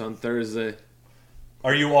 Massachusetts on Thursday.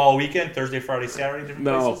 Are you all weekend? Thursday, Friday, Saturday, different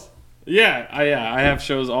No. places? Yeah, I have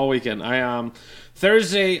shows all weekend.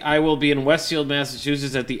 Thursday I will be in Westfield,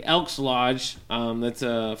 Massachusetts at the Elks Lodge. That's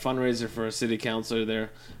a fundraiser for a city councilor there.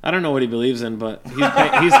 I don't know what he believes in, but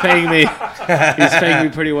he's paying me. He's paying me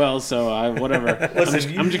pretty well, so whatever.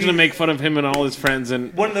 Listen, I'm just gonna make fun of him and all his friends.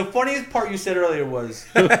 And One of the funniest part you said earlier was,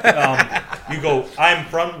 you go, I'm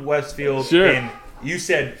from Westfield, Sure. and you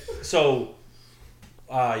said so.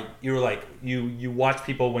 You were like you watch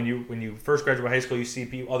people when you first graduate high school. You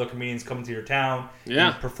see other comedians coming to your town, Yeah.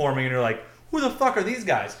 and performing, and you're like, who the fuck are these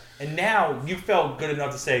guys? And now you felt good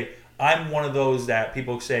enough to say, I'm one of those that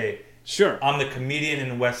people say, sure, I'm the comedian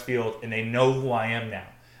in Westfield, and they know who I am now.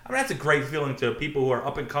 I mean, that's a great feeling to people who are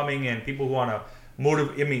up and coming and people who want to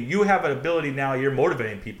motivate. I mean, you have an ability now. You're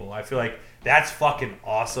motivating people. I feel like that's fucking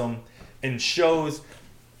awesome. And shows,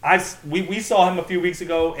 we saw him a few weeks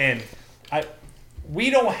ago, and we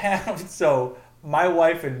don't have. So my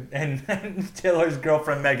wife and Taylor's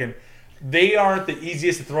girlfriend Megan, they aren't the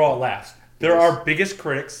easiest to throw out laughs. They're our biggest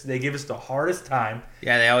critics. They give us the hardest time.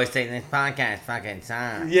 Yeah, they always take this podcast fucking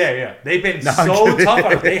time. Yeah. They've been No, I'm so kidding. tough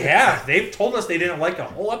on it. They have. They've told us they didn't like a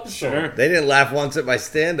whole episode. Sure. They didn't laugh once at my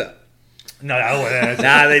stand-up. No,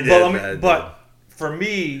 Nah, they did. But for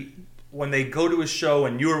me, when they go to a show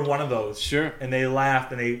and you were one of those, Sure. and they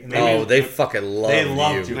laughed and they Oh, they fucking loved they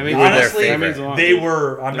loved you. I mean, you were their honestly, that means a favorite. lot. they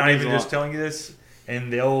were. I'm That not means even a just lot. telling you this,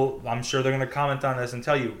 and I'm sure they're going to comment on this and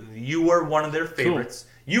tell you were one of their favorites.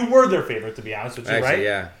 You were their favorite, to be honest with you, Actually,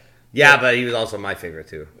 right? yeah, but he was also my favorite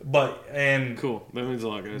too. But Cool. That means a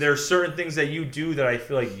lot, guys. there are certain things that you do that I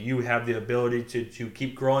feel like you have the ability to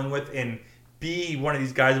keep growing with and be one of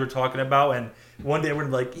these guys we're talking about. And one day we're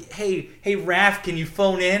like, hey, Raph, can you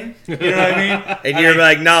phone in? You know what I mean? And you're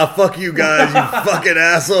like, nah, fuck you guys, you fucking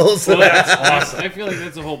assholes. That's awesome. I feel like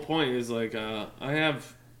that's the whole point. Is like I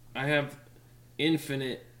have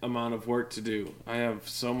infinite amount of work to do. I have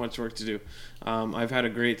so much work to do. I've had a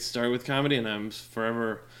great start with comedy, and I'm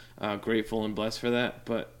forever grateful and blessed for that.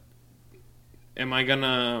 But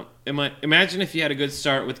imagine if you had a good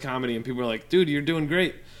start with comedy, and people were like, "Dude, you're doing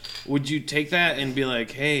great." Would you take that and be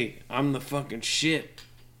like, "Hey, I'm the fucking shit.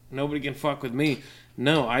 Nobody can fuck with me"?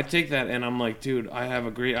 No, I take that and I'm like, dude, I have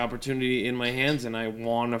a great opportunity in my hands, and I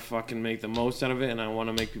want to fucking make the most out of it, and I want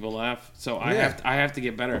to make people laugh. So I have to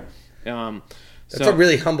get better. That's a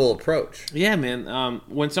really humble approach. Yeah, man.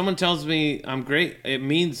 When someone tells me I'm great, it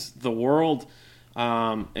means the world.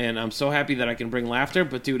 And I'm so happy that I can bring laughter.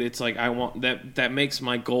 But dude, it's like I want that makes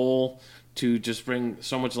my goal to just bring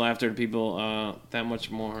so much laughter to people that much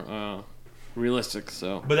more realistic.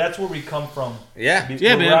 So, But that's where we come from. Yeah.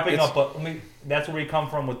 Yeah, We're man, wrapping it's- up, but that's where we come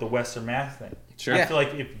from with the Western Mass thing. Sure. I Yeah. feel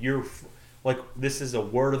like if you're like, this is a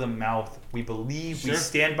word of the mouth. We believe, we Sure.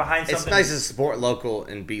 stand behind It's something. nice to support local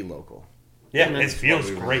and be local. Yeah, man. it feels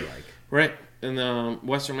What we great. really like. right. And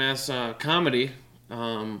Western Mass comedy,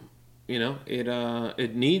 you know,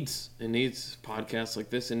 it needs podcasts like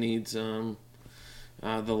this. It needs the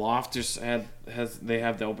Loft just they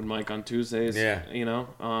have the open mic on Tuesdays. Yeah. You know.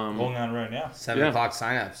 Going on right now. 7 Yeah. o'clock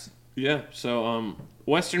signups. Yeah. So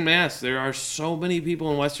Western Mass, there are so many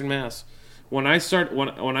people in Western Mass. When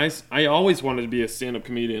I always wanted to be a stand-up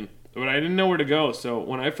comedian, but I didn't know where to go. So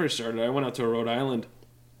when I first started, I went out to Rhode Island.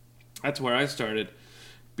 That's where I started,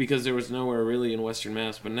 because there was nowhere really in Western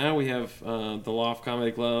Mass. But now we have the Loft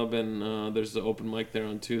Comedy Club, and there's the open mic there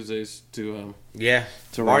on Tuesdays to Yeah.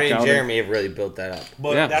 To Marty rock and out Jeremy have really built that up.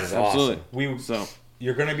 But yeah, that's absolutely. we. So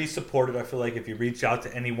You're going to be supported. I feel like if you reach out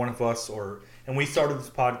to any one of us, and we started this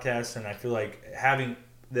podcast, and I feel like having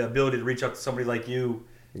the ability to reach out to somebody like you,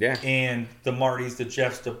 Yeah. and the Martys, the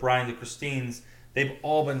Jeffs, the Brian, the Christines, they've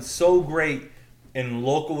all been so great. And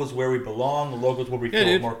local is where we belong. The local is where we Yeah, feel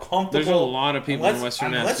dude. more comfortable. There's a lot of people And in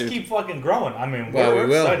Western Mass, Let's dude. keep fucking growing. I mean, Well, we're we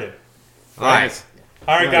will. excited. All right.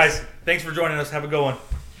 All right, Nice. guys. Thanks for joining us. Have a good one.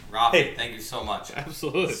 Rob, Hey. thank you so much.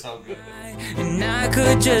 absolutely. So good. And I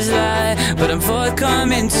could just lie, but I'm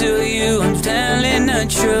forthcoming to you. I'm telling the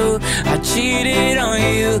truth. I cheated on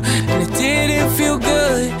you, and it didn't feel good.